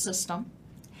justice system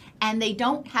and they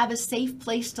don't have a safe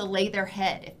place to lay their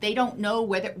head, if they don't know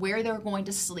where they're going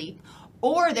to sleep,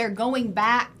 or they're going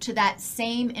back to that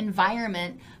same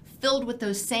environment filled with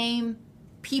those same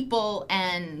people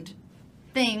and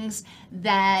things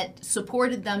that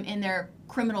supported them in their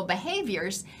criminal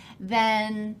behaviors,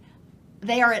 then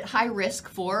they are at high risk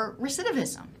for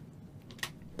recidivism.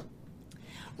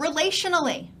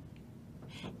 Relationally,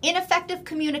 ineffective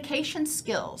communication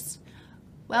skills.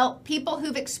 Well, people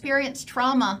who've experienced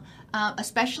trauma,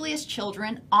 especially as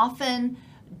children, often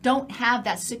don't have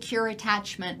that secure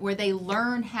attachment where they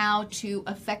learn how to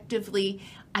effectively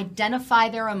identify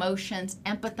their emotions,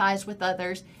 empathize with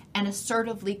others, and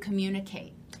assertively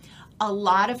communicate. A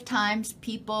lot of times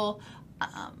people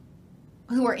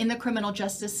who are in the criminal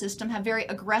justice system have very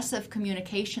aggressive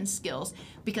communication skills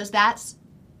because that's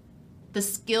the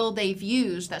skill they've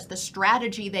used, that's the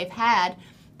strategy they've had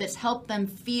that's helped them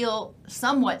feel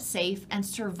somewhat safe and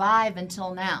survive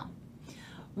until now.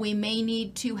 We may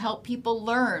need to help people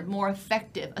learn more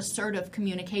effective, assertive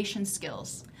communication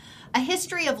skills. A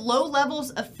history of low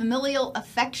levels of familial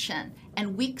affection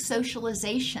and weak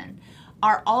socialization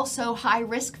are also high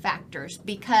risk factors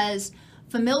because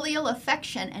familial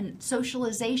affection and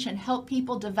socialization help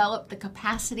people develop the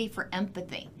capacity for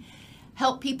empathy,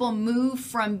 help people move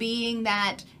from being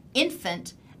that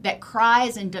infant that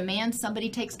cries and demands somebody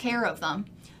takes care of them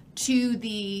to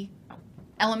the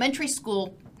elementary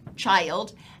school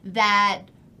child that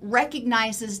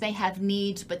recognizes they have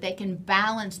needs, but they can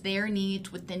balance their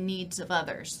needs with the needs of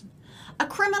others. A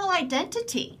criminal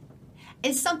identity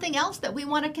is something else that we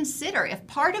want to consider. If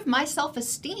part of my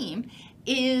self-esteem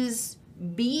is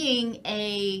being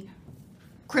a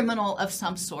criminal of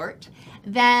some sort,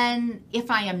 then if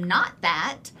I am not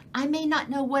that, I may not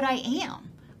know what I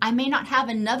am. I may not have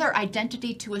another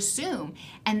identity to assume,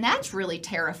 and that's really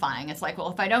terrifying. It's like,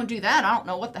 well, if I don't do that, I don't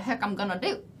know what the heck I'm going to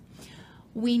do.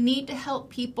 We need to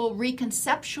help people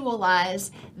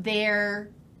reconceptualize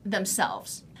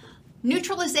themselves.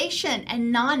 Neutralization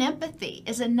and non-empathy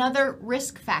is another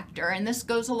risk factor, and this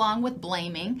goes along with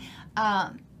blaming,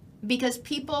 because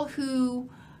people who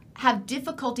have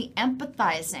difficulty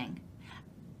empathizing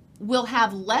will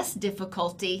have less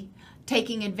difficulty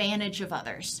taking advantage of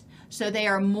others. So they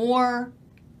are more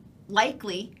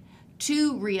likely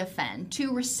to reoffend,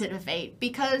 to recidivate,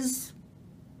 because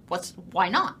why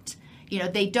not?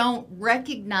 They don't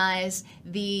recognize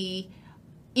the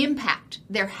impact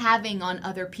they're having on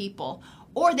other people,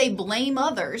 or they blame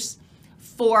others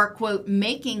for, quote,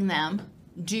 making them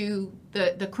do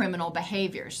the criminal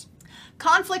behaviors.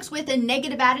 Conflicts with and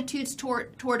negative attitudes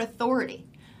toward authority.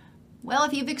 Well,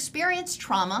 if you've experienced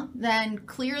trauma, then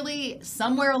clearly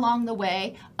somewhere along the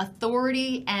way,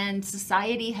 authority and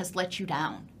society has let you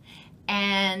down.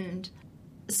 And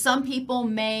some people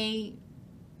may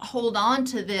hold on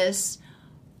to this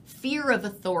fear of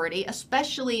authority,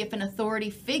 especially if an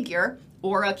authority figure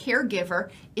or a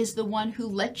caregiver is the one who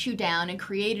let you down and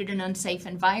created an unsafe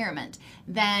environment.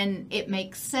 Then it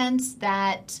makes sense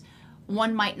that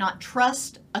one might not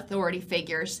trust authority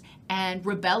figures and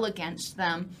rebel against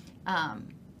them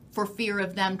for fear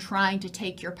of them trying to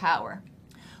take your power.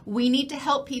 We need to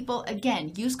help people,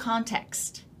 again, use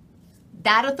context.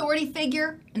 That authority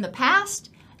figure in the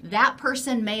past, that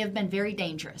person may have been very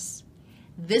dangerous.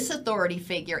 This authority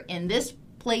figure in this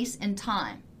place and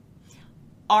time,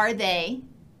 are they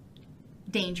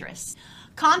dangerous?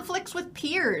 Conflicts with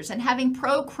peers and having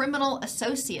pro-criminal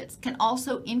associates can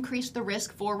also increase the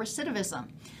risk for recidivism.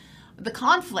 The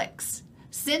conflicts,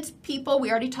 since people, we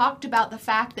already talked about the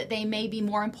fact that they may be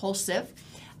more impulsive,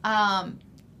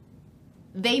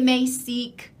 they may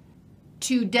seek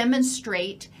to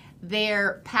demonstrate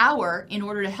their power in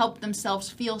order to help themselves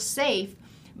feel safe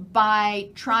by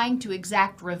trying to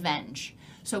exact revenge.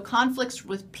 So conflicts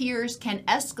with peers can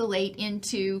escalate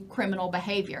into criminal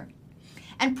behavior.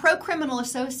 And pro-criminal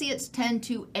associates tend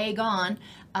to egg on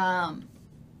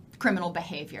criminal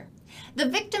behavior. The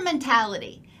victim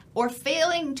mentality, or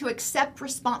failing to accept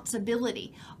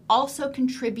responsibility, also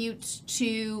contributes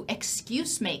to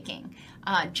excuse making,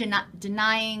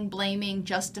 denying, blaming,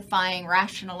 justifying,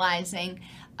 rationalizing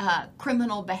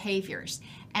criminal behaviors.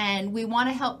 And we want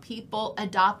to help people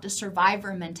adopt a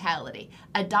survivor mentality,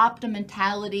 adopt a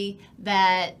mentality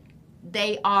that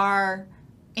they are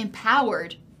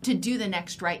empowered to do the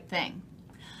next right thing.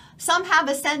 Some have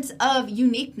a sense of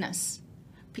uniqueness.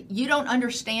 You don't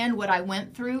understand what I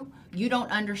went through. You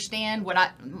don't understand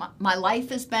what my life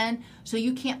has been, so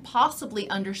you can't possibly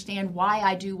understand why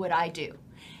I do what I do.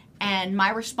 And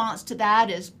my response to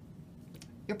that is,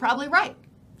 you're probably right.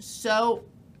 So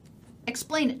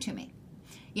explain it to me.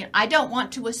 I don't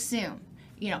want to assume.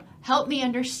 Help me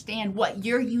understand what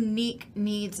your unique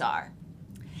needs are.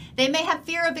 They may have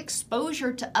fear of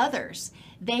exposure to others.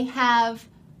 They have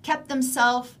kept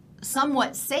themselves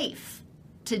somewhat safe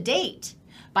to date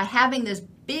by having this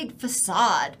big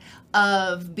facade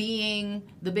of being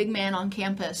the big man on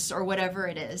campus or whatever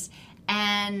it is.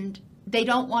 And they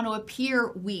don't want to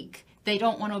appear weak. They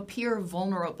don't want to appear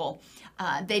vulnerable.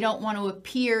 They don't want to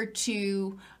appear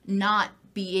to not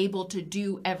be able to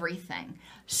do everything.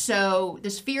 So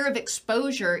this fear of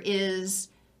exposure is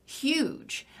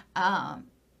huge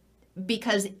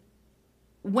because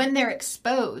when they're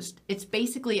exposed, it's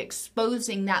basically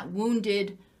exposing that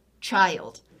wounded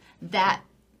child, that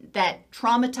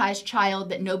traumatized child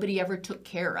that nobody ever took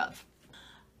care of.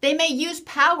 They may use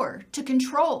power to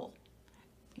control.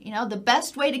 The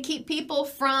best way to keep people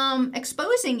from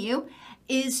exposing you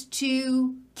is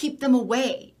to keep them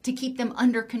away, to keep them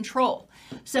under control.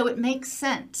 So it makes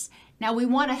sense. Now we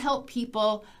want to help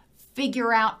people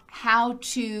figure out how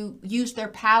to use their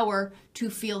power to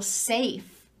feel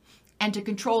safe and to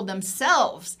control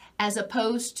themselves as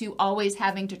opposed to always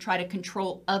having to try to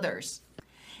control others.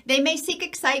 They may seek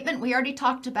excitement. We already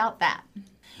talked about that.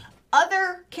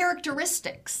 Other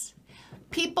characteristics.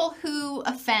 People who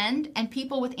offend and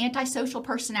people with antisocial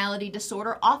personality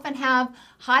disorder often have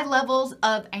high levels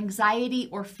of anxiety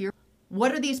or fear.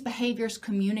 What are these behaviors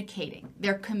communicating?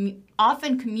 They're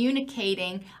often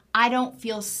communicating, I don't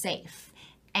feel safe.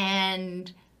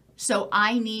 And so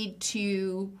I need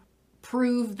to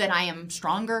prove that I am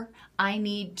stronger. I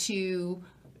need to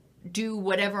do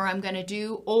whatever I'm going to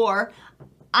do, or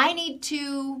I need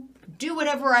to do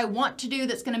whatever I want to do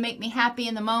that's going to make me happy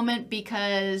in the moment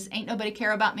because ain't nobody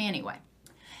care about me anyway.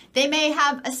 They may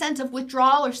have a sense of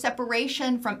withdrawal or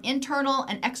separation from internal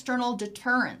and external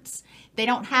deterrents. They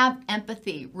don't have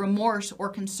empathy, remorse, or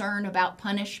concern about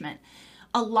punishment.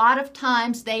 A lot of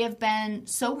times they have been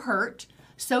so hurt,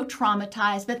 so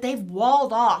traumatized that they've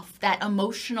walled off that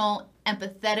emotional,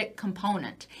 empathetic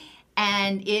component.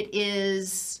 And it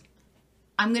is,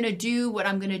 I'm going to do what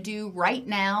I'm going to do right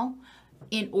now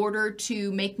in order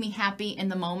to make me happy in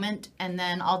the moment, and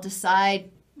then I'll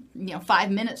decide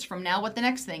 5 minutes from now what the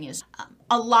next thing is.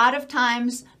 A lot of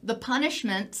times the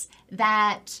punishments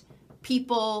that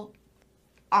people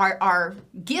are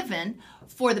given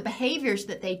for the behaviors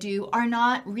that they do are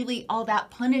not really all that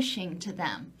punishing to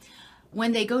them.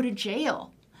 When they go to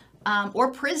jail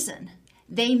or prison,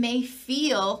 they may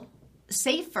feel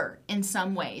safer in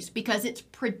some ways because it's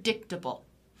predictable.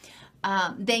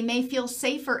 They may feel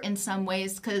safer in some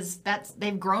ways because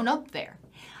they've grown up there.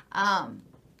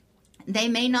 They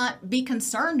may not be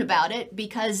concerned about it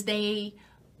because they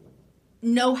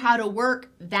know how to work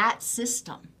that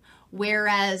system,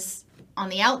 whereas on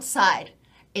the outside,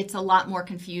 it's a lot more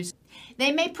confusing.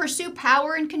 They may pursue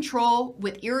power and control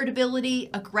with irritability,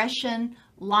 aggression,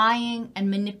 lying, and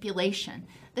manipulation.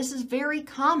 This is very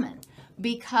common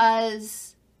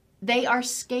because they are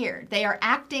scared. They are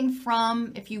acting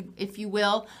from, if you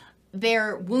will,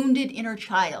 their wounded inner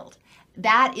child.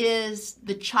 That is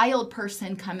the child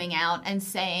person coming out and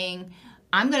saying,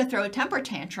 I'm going to throw a temper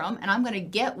tantrum and I'm going to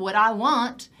get what I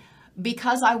want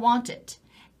because I want it.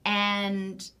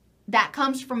 And that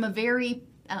comes from a very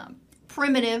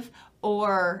primitive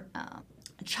or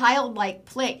childlike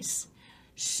place.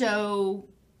 So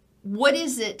what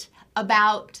is it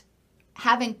about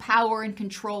having power and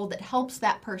control that helps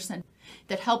that person,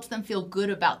 that helps them feel good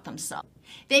about themselves?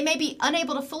 They may be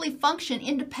unable to fully function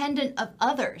independent of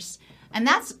others. And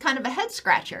that's kind of a head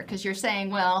scratcher because you're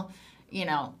saying, well,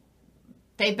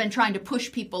 they've been trying to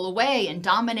push people away and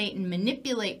dominate and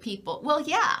manipulate people. Well,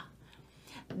 yeah.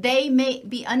 They may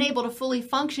be unable to fully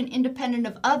function independent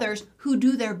of others who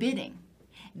do their bidding.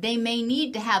 They may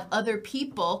need to have other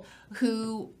people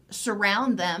who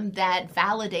surround them that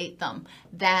validate them,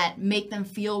 that make them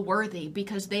feel worthy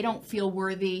because they don't feel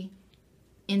worthy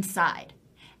inside.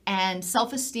 And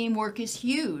self-esteem work is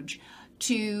huge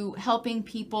to helping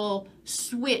people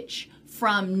switch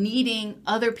from needing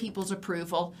other people's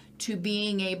approval to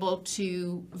being able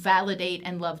to validate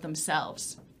and love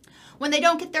themselves. When they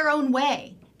don't get their own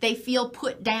way, they feel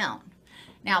put down.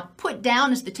 Now, put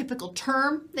down is the typical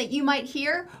term that you might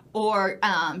hear, or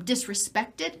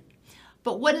disrespected.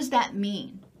 But what does that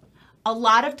mean? A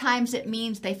lot of times it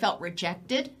means they felt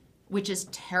rejected, which is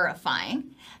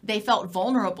terrifying. They felt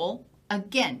vulnerable,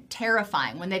 again,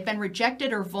 terrifying. When they've been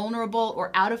rejected or vulnerable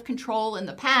or out of control in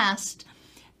the past,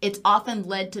 it's often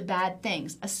led to bad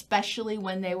things, especially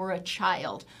when they were a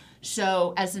child.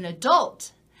 So as an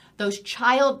adult, those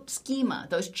child schema,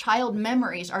 those child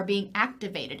memories are being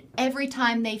activated every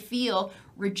time they feel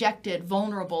rejected,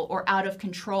 vulnerable, or out of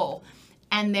control.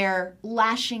 And they're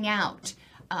lashing out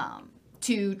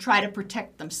to try to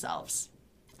protect themselves.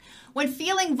 When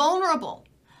feeling vulnerable,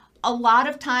 a lot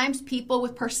of times people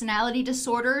with personality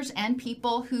disorders and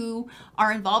people who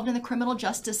are involved in the criminal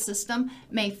justice system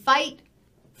may fight,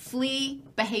 flee,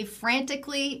 behave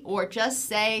frantically, or just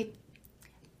say,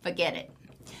 forget it.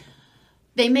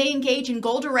 They may engage in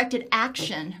goal-directed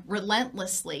action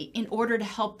relentlessly in order to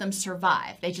help them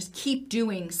survive. They just keep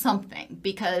doing something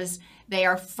because they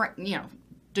are,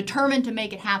 determined to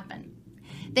make it happen.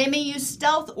 They may use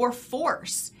stealth or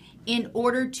force in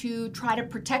order to try to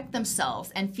protect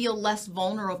themselves and feel less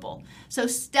vulnerable. So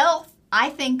stealth,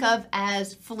 I think of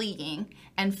as fleeing,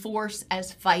 and force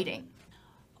as fighting.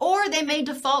 Or they may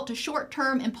default to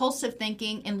short-term impulsive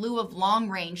thinking in lieu of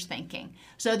long-range thinking.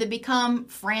 So they become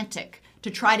frantic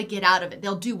to try to get out of it.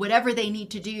 They'll do whatever they need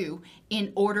to do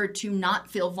in order to not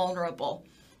feel vulnerable.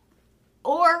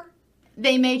 Or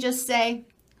they may just say,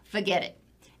 forget it.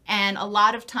 And a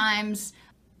lot of times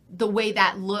the way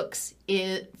that looks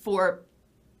is for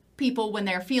people when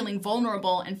they're feeling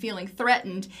vulnerable and feeling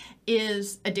threatened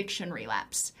is addiction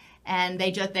relapse. And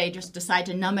they just decide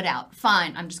to numb it out.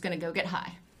 Fine, I'm just going to go get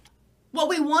high. What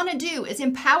we want to do is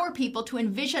empower people to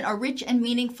envision a rich and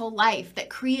meaningful life that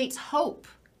creates hope,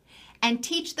 and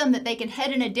teach them that they can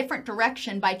head in a different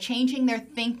direction by changing their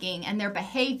thinking and their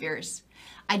behaviors,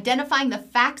 identifying the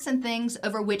facts and things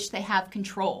over which they have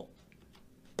control.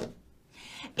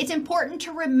 It's important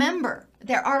to remember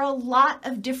there are a lot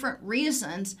of different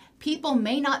reasons people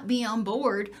may not be on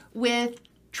board with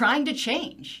trying to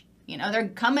change. They're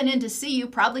coming in to see you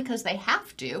probably because they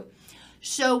have to.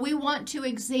 So we want to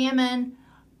examine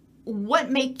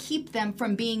what may keep them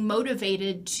from being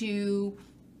motivated to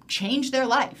change their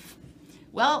life.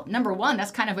 Well, number one,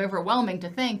 that's kind of overwhelming to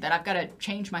think that I've got to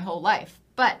change my whole life.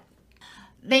 But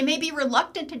they may be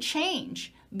reluctant to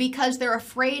change because they're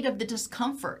afraid of the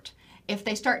discomfort. If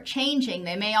they start changing,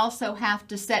 they may also have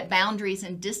to set boundaries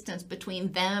and distance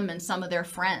between them and some of their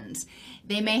friends.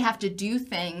 They may have to do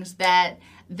things that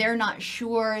they're not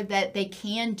sure that they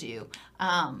can do.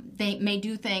 They may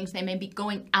do things, they may be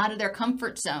going out of their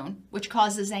comfort zone, which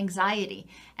causes anxiety.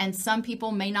 And some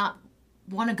people may not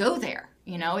want to go there.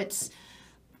 It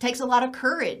takes a lot of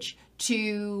courage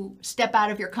to step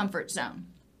out of your comfort zone.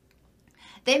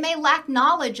 They may lack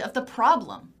knowledge of the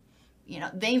problem.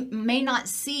 They may not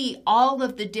see all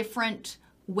of the different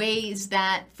ways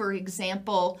that, for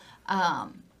example,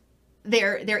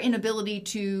 their inability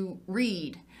to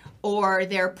read or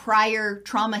their prior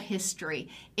trauma history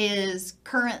is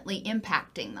currently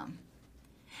impacting them.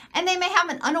 And they may have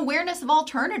an unawareness of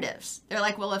alternatives. They're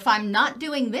like, well, if I'm not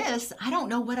doing this, I don't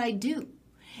know what I do.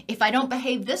 If I don't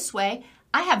behave this way,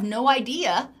 I have no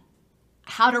idea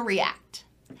how to react.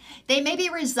 They may be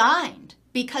resigned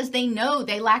because they know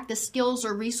they lack the skills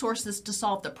or resources to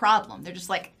solve the problem. They're just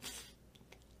like,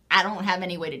 I don't have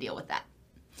any way to deal with that.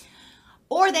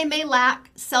 Or they may lack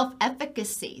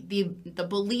self-efficacy, the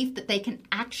belief that they can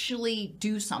actually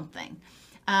do something.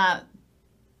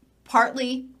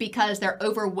 Partly because they're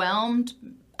overwhelmed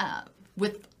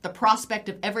with the prospect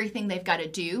of everything they've got to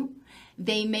do.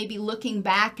 They may be looking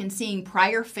back and seeing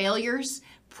prior failures,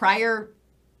 prior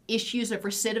issues of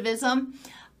recidivism,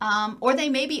 or they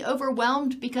may be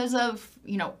overwhelmed because of,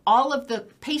 all of the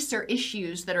PACER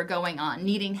issues that are going on,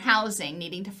 needing housing,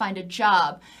 needing to find a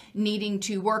job, needing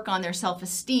to work on their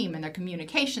self-esteem and their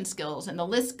communication skills, and the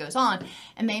list goes on.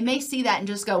 And they may see that and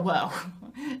just go, whoa,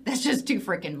 that's just too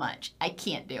freaking much. I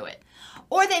can't do it.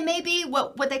 Or they may be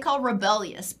what they call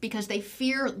rebellious because they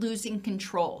fear losing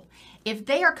control. If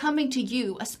they are coming to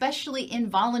you, especially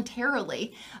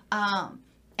involuntarily, and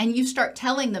you start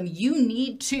telling them you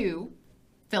need to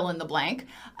fill in the blank,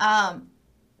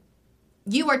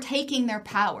 you are taking their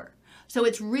power. So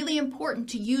it's really important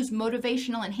to use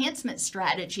motivational enhancement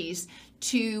strategies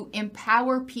to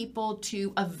empower people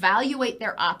to evaluate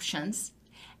their options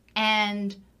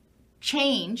and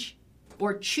change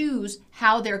or choose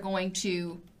how they're going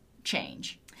to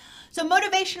change. So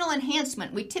motivational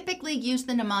enhancement, we typically use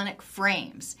the mnemonic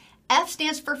frames. F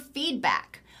stands for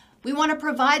feedback. We want to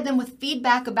provide them with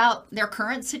feedback about their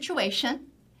current situation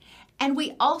And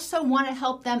we also want to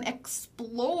help them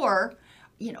explore,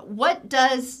 what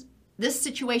does this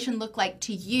situation look like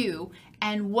to you,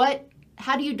 and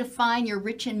how do you define your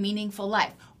rich and meaningful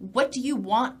life? What do you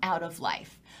want out of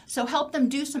life? So help them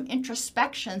do some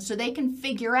introspection so they can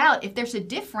figure out if there's a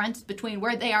difference between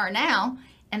where they are now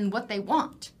and what they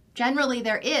want. Generally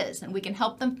there is, and we can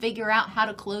help them figure out how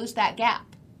to close that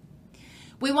gap.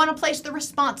 We want to place the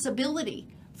responsibility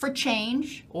for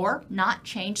change or not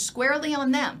change squarely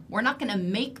on them. We're not going to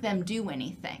make them do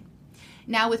anything.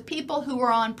 Now, with people who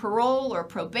are on parole or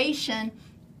probation,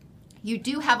 you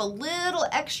do have a little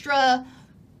extra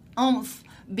oomph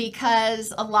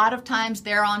because a lot of times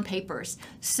they're on papers.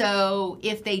 So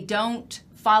if they don't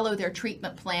follow their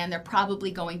treatment plan, they're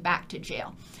probably going back to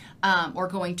jail or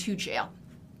going to jail.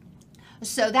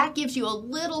 So that gives you a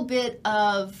little bit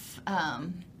of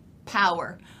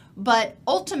power. But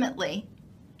ultimately,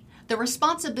 the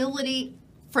responsibility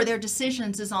for their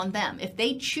decisions is on them. If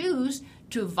they choose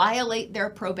to violate their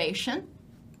probation,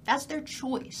 that's their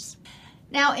choice.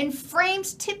 Now, in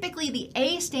frames, typically the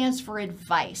A stands for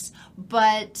advice,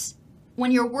 but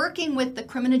when you're working with the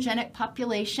criminogenic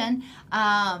population,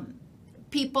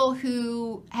 people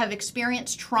who have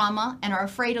experienced trauma and are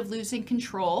afraid of losing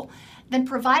control, then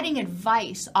providing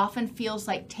advice often feels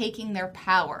like taking their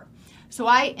power. So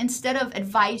instead of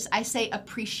advice, I say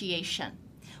appreciation.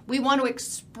 We want to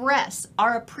express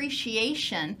our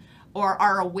appreciation or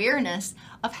our awareness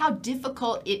of how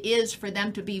difficult it is for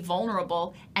them to be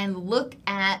vulnerable and look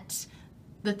at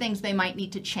the things they might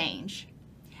need to change.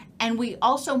 And we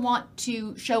also want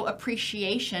to show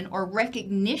appreciation or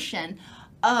recognition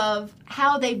of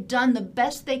how they've done the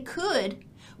best they could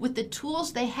with the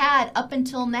tools they had up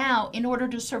until now in order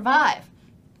to survive.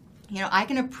 I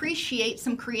can appreciate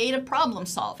some creative problem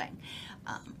solving.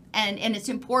 And it's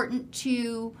important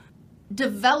to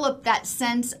develop that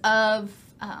sense of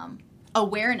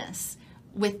awareness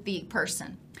with the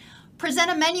person.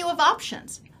 Present a menu of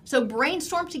options. So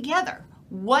brainstorm together.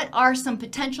 What are some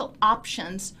potential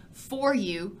options for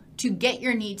you to get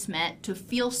your needs met, to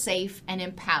feel safe and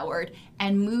empowered,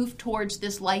 and move towards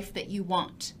this life that you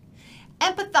want?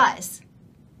 Empathize.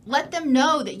 Let them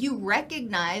know that you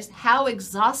recognize how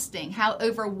exhausting, how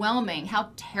overwhelming, how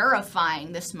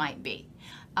terrifying this might be,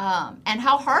 and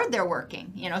how hard they're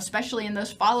working, especially in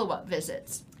those follow-up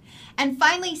visits. And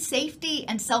finally, safety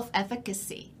and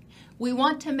self-efficacy. We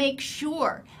want to make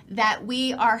sure that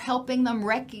we are helping them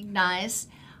recognize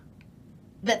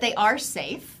that they are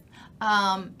safe,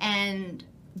 and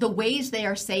the ways they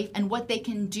are safe and what they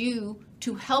can do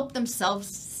to help themselves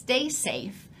stay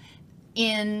safe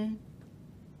in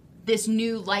this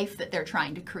new life that they're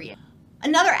trying to create.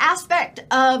 Another aspect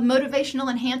of motivational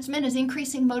enhancement is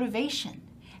increasing motivation.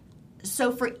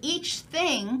 So for each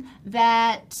thing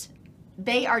that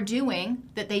they are doing,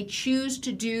 that they choose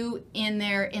to do in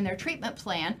their treatment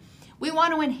plan, we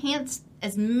want to enhance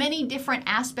as many different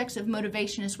aspects of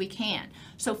motivation as we can.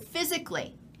 So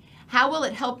physically, how will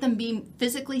it help them be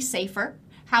physically safer?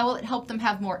 How will it help them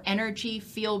have more energy,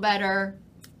 feel better,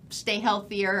 stay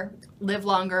healthier, live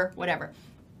longer, whatever?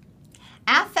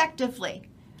 Affectively,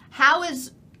 how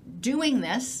is doing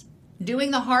this, doing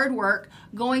the hard work,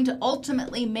 going to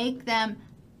ultimately make them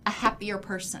a happier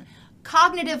person?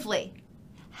 Cognitively,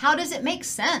 how does it make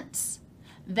sense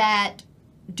that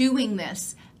doing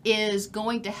this is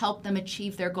going to help them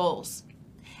achieve their goals?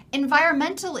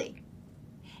 Environmentally,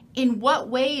 in what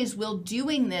ways will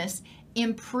doing this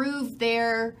improve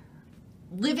their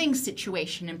living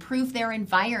situation, improve their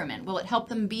environment? Will it help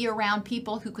them be around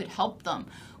people who could help them?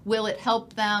 Will it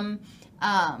help them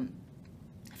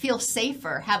feel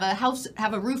safer, have a house,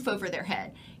 have a roof over their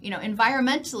head?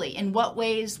 Environmentally, in what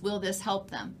ways will this help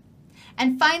them?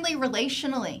 And finally,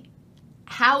 relationally,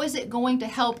 how is it going to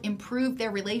help improve their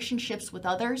relationships with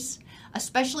others,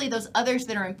 especially those others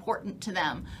that are important to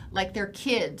them, like their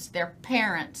kids, their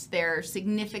parents, their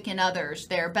significant others,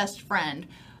 their best friend,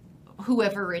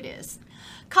 whoever it is.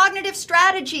 Cognitive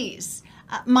strategies.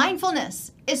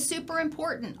 Mindfulness is super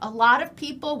important. A lot of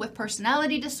people with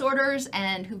personality disorders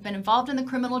and who've been involved in the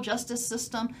criminal justice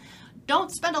system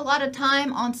don't spend a lot of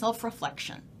time on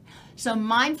self-reflection. So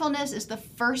mindfulness is the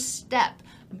first step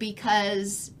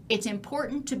because it's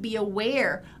important to be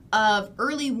aware of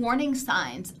early warning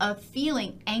signs of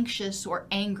feeling anxious or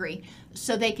angry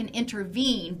so they can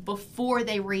intervene before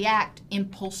they react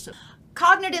impulsively.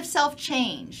 Cognitive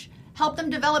self-change. Help them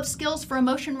develop skills for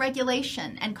emotion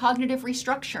regulation and cognitive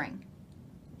restructuring.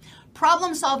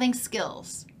 Problem-solving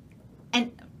skills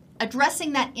and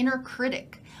addressing that inner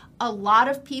critic. A lot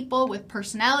of people with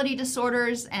personality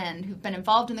disorders and who've been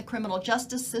involved in the criminal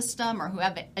justice system or who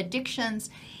have addictions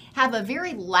have a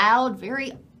very loud,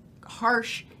 very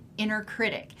harsh inner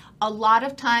critic. A lot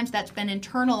of times that's been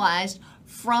internalized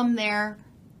from their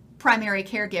primary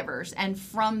caregivers and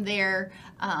from their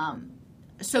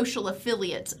social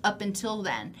affiliates up until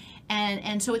then.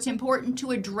 And so it's important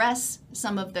to address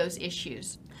some of those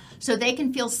issues so they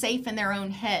can feel safe in their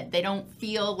own head. They don't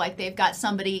feel like they've got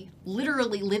somebody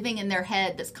literally living in their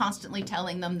head that's constantly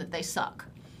telling them that they suck.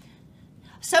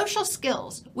 Social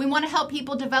skills. We want to help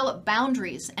people develop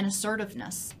boundaries and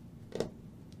assertiveness.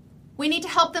 We need to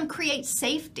help them create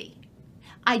safety.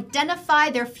 Identify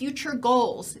their future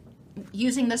goals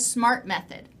using the SMART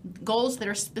method. Goals that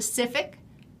are specific,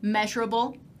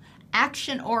 measurable,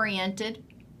 action-oriented,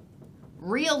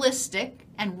 realistic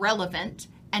and relevant,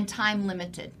 and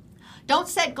time-limited. Don't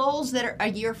set goals that are a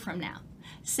year from now.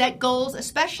 Set goals,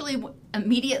 especially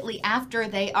immediately after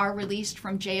they are released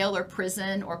from jail or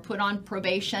prison or put on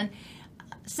probation.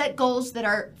 Set goals that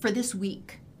are for this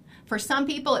week. For some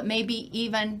people, it may be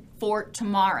even for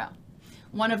tomorrow.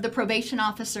 One of the probation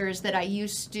officers that I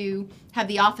used to have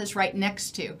the office right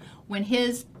next to, when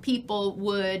his people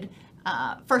would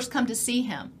first come to see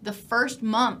him, the first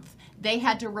month they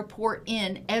had to report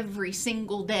in every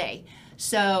single day.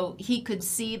 So he could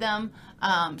see them,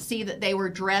 see that they were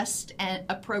dressed and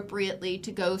appropriately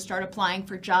to go start applying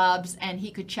for jobs, and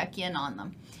he could check in on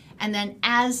them. And then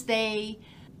as they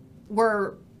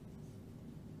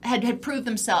had proved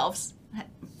themselves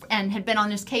and had been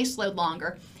on his caseload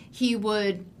longer, he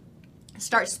would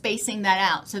start spacing that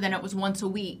out. So then it was once a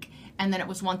week, and then it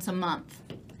was once a month.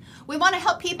 We want to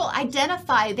help people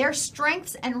identify their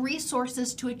strengths and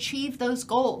resources to achieve those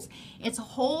goals. It's a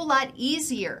whole lot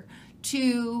easier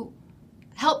to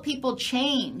help people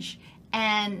change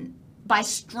and by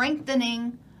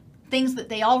strengthening things that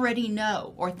they already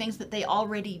know or things that they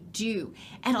already do.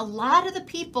 And a lot of the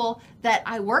people that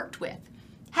I worked with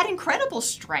had incredible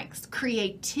strengths,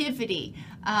 creativity.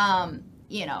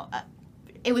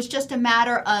 It was just a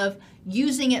matter of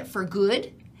using it for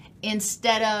good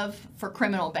instead of for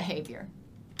criminal behavior.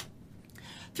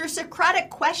 Through Socratic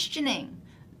questioning,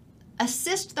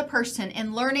 assist the person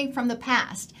in learning from the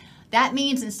past. That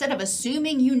means instead of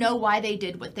assuming you know why they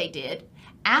did what they did,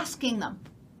 asking them,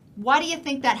 why do you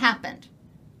think that happened?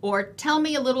 Or tell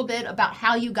me a little bit about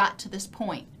how you got to this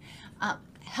point.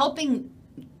 Helping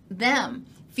them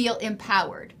feel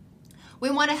empowered. We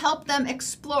want to help them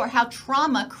explore how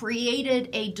trauma created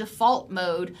a default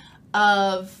mode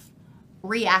of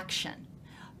reaction.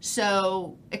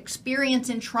 So experience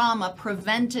in trauma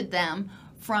prevented them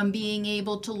from being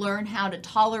able to learn how to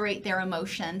tolerate their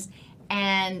emotions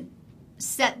and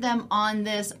set them on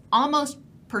this almost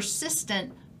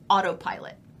persistent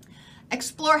autopilot.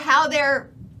 Explore how their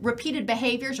repeated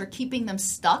behaviors are keeping them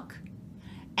stuck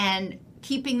and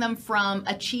keeping them from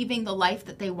achieving the life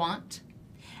that they want.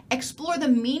 Explore the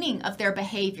meaning of their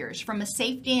behaviors from a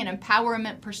safety and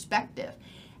empowerment perspective.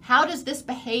 How does this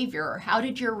behavior, or how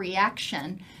did your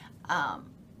reaction,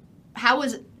 how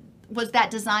was that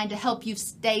designed to help you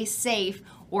stay safe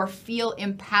or feel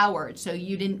empowered so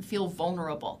you didn't feel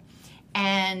vulnerable?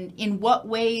 And in what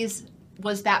ways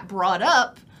was that brought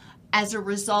up as a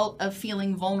result of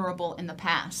feeling vulnerable in the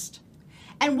past?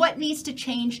 And what needs to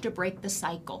change to break the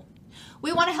cycle?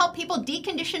 We want to help people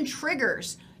decondition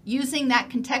triggers using that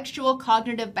contextual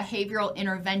cognitive behavioral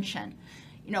intervention.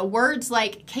 Words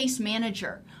like case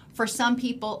manager for some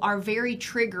people are very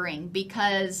triggering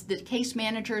because the case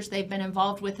managers they've been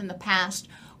involved with in the past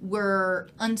were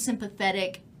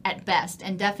unsympathetic at best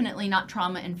and definitely not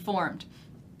trauma informed.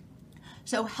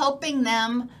 So helping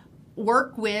them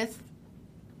work with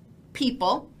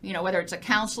people, whether it's a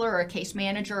counselor or a case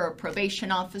manager or a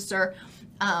probation officer,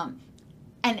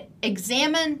 and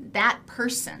examine that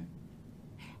person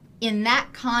in that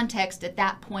context at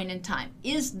that point in time.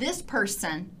 Is this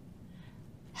person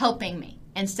helping me?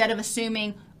 Instead of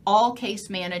assuming all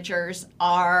case managers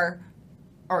are,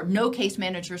 or no case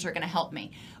managers are going to help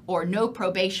me, or no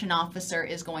probation officer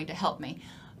is going to help me.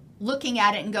 Looking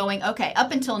at it and going, okay,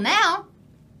 up until now,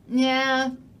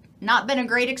 yeah, not been a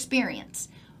great experience.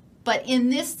 But in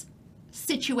this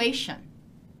situation,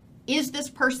 is this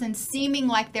person seeming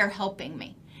like they're helping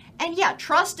me? And yeah,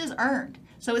 trust is earned,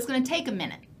 so it's going to take a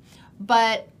minute.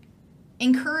 But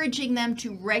encouraging them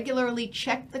to regularly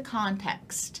check the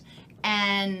context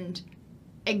and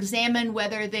examine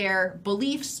whether their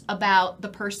beliefs about the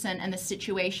person and the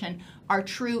situation are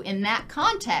true in that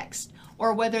context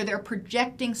or whether they're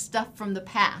projecting stuff from the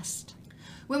past.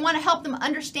 We want to help them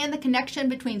understand the connection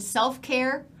between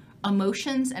self-care,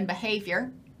 emotions, and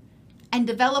behavior, and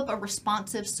develop a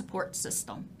responsive support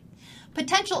system.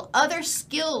 Potential other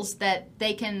skills that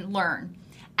they can learn.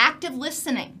 Active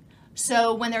listening.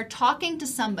 So when they're talking to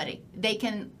somebody, they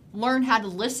can learn how to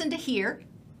listen to hear,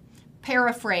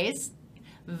 paraphrase,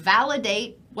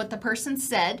 validate what the person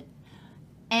said,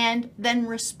 and then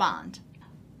respond.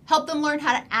 Help them learn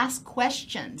how to ask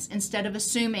questions instead of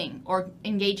assuming or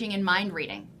engaging in mind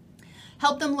reading.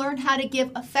 Help them learn how to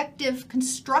give effective,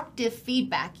 constructive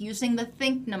feedback using the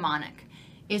think mnemonic.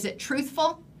 Is it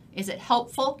truthful? Is it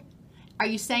helpful? Are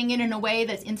you saying it in a way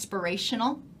that's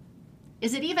inspirational?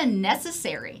 Is it even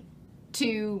necessary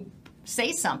to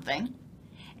say something?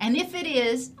 And if it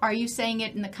is, are you saying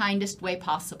it in the kindest way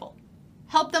possible?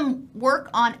 Help them work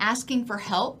on asking for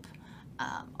help.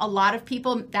 A lot of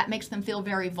people, that makes them feel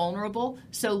very vulnerable.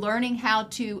 So learning how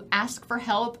to ask for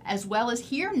help as well as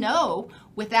hear no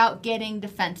without getting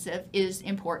defensive is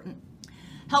important.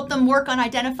 Help them work on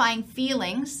identifying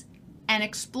feelings and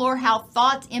explore how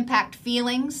thoughts impact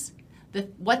feelings,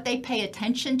 what they pay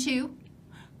attention to,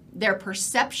 their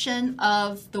perception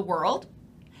of the world,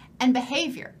 and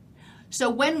behavior.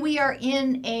 So when we are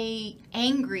in a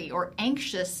angry or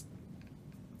anxious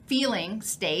feeling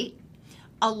state,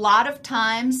 a lot of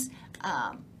times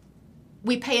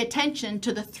we pay attention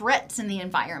to the threats in the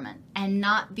environment and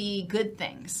not the good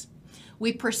things.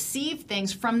 We perceive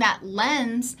things from that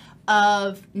lens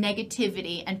of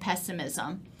negativity and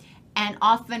pessimism and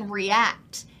often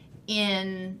react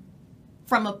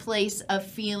from a place of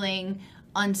feeling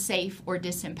unsafe or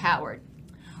disempowered.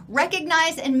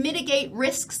 Recognize and mitigate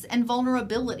risks and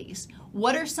vulnerabilities.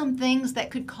 What are some things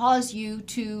that could cause you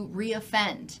to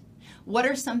reoffend? What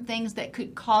are some things that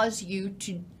could cause you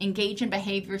to engage in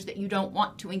behaviors that you don't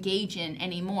want to engage in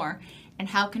anymore? And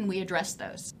how can we address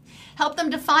those? Help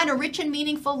them define a rich and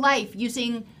meaningful life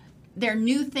using their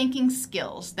new thinking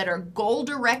skills that are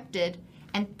goal-directed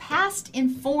and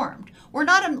past-informed. We're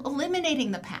not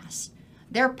eliminating the past.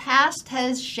 Their past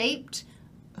has shaped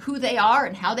who they are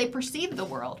and how they perceive the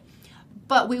world.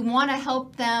 But we want to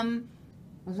help them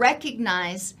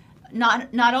recognize not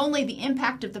only the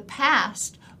impact of the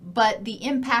past, but the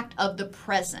impact of the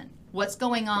present. What's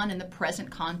going on in the present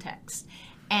context?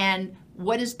 And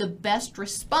what is the best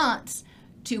response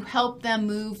to help them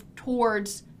move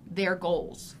towards their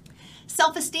goals?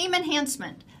 Self-esteem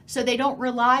enhancement, so they don't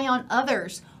rely on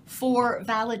others for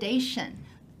validation.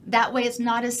 That way it's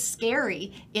not as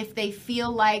scary if they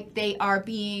feel like they are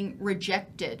being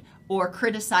rejected or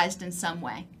criticized in some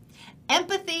way.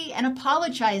 Empathy and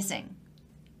apologizing.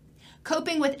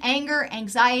 Coping with anger,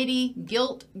 anxiety,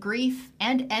 guilt, grief,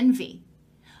 and envy.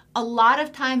 A lot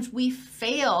of times we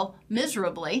fail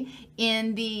miserably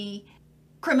in the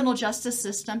criminal justice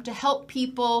system to help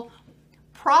people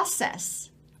process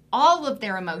all of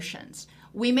their emotions.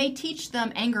 We may teach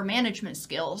them anger management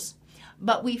skills,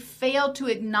 but we fail to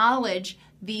acknowledge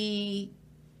the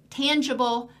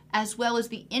tangible as well as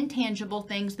the intangible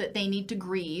things that they need to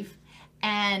grieve,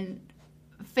 and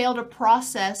fail to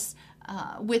process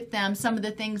with them some of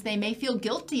the things they may feel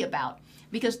guilty about,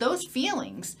 because those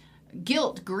feelings,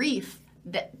 guilt, grief,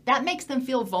 that makes them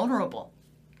feel vulnerable.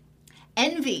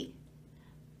 Envy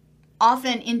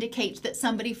often indicates that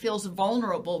somebody feels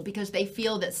vulnerable because they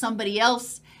feel that somebody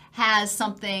else has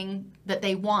something that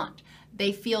they want.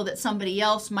 They feel that somebody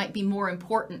else might be more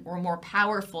important or more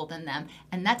powerful than them,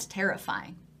 and that's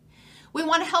terrifying. We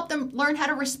want to help them learn how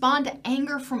to respond to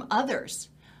anger from others.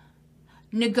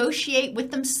 Negotiate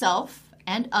with themselves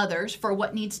and others for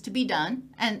what needs to be done.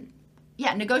 And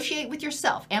yeah, negotiate with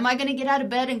yourself. Am I going to get out of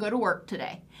bed and go to work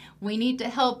today? We need to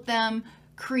help them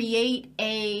create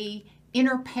a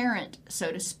inner parent,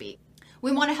 so to speak.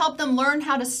 We want to help them learn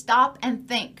how to stop and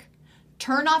think.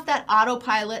 Turn off that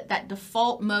autopilot, that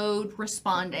default mode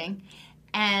responding,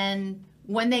 and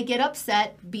when they get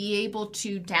upset, be able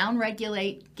to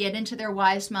downregulate, get into their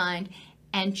wise mind,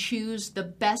 and choose the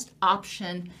best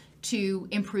option to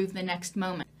improve the next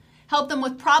moment. Help them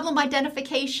with problem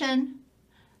identification,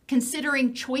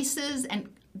 considering choices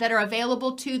that are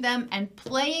available to them, and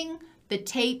playing the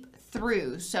tape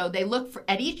through. So they look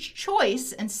at each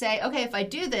choice and say, okay, if I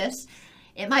do this,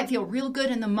 it might feel real good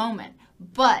in the moment,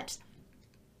 but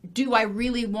do I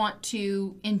really want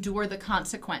to endure the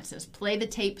consequences? Play the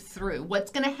tape through.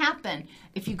 What's going to happen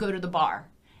if you go to the bar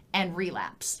and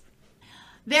relapse?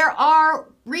 There are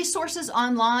resources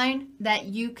online that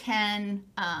you can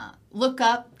look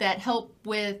up that help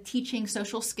with teaching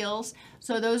social skills.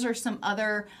 So those are some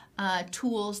other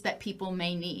tools that people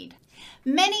may need.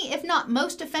 Many, if not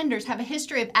most, offenders have a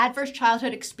history of adverse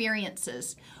childhood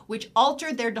experiences which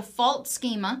altered their default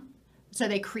schema. So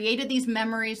they created these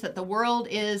memories that the world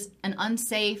is an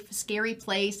unsafe, scary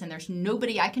place and there's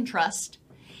nobody I can trust.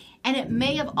 And it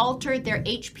may have altered their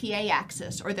HPA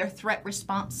axis or their threat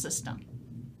response system.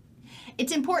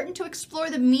 It's important to explore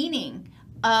the meaning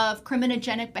of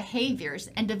criminogenic behaviors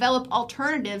and develop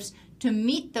alternatives to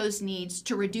meet those needs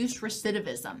to reduce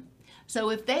recidivism. So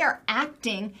if they are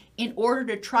acting in order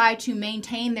to try to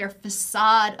maintain their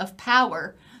facade of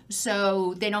power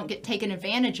so they don't get taken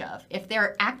advantage of, if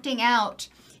they're acting out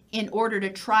in order to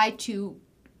try to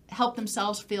help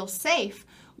themselves feel safe,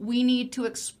 we need to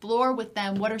explore with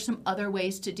them what are some other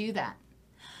ways to do that.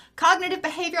 Cognitive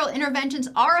behavioral interventions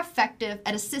are effective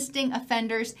at assisting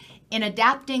offenders in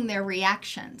adapting their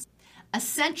reactions.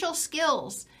 Essential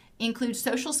skills include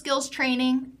social skills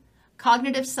training,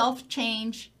 cognitive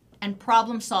self-change, and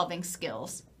problem-solving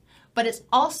skills. But it's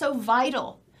also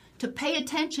vital to pay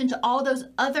attention to all those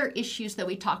other issues that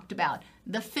we talked about.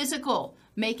 The physical,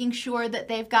 making sure that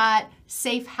they've got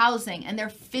safe housing and they're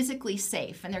physically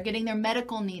safe and they're getting their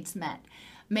medical needs met.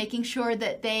 Making sure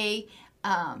that they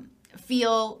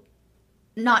feel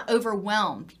not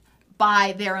overwhelmed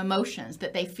by their emotions,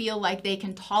 that they feel like they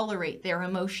can tolerate their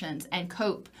emotions and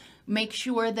cope. Make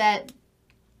sure that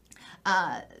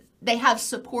they have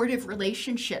supportive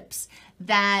relationships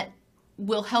that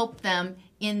will help them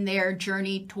in their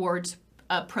journey towards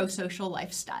a pro-social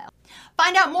lifestyle.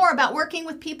 Find out more about working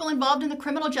with people involved in the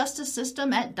criminal justice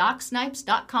system at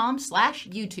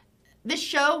docsnipes.com/YouTube. This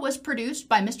show was produced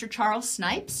by Mr. Charles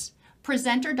Snipes,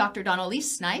 presenter Dr.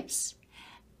 Dawn-Elise Snipes,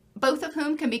 both of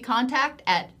whom can be contacted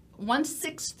at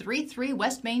 1633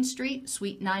 West Main Street,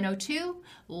 Suite 902,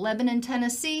 Lebanon,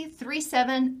 Tennessee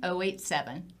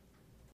 37087.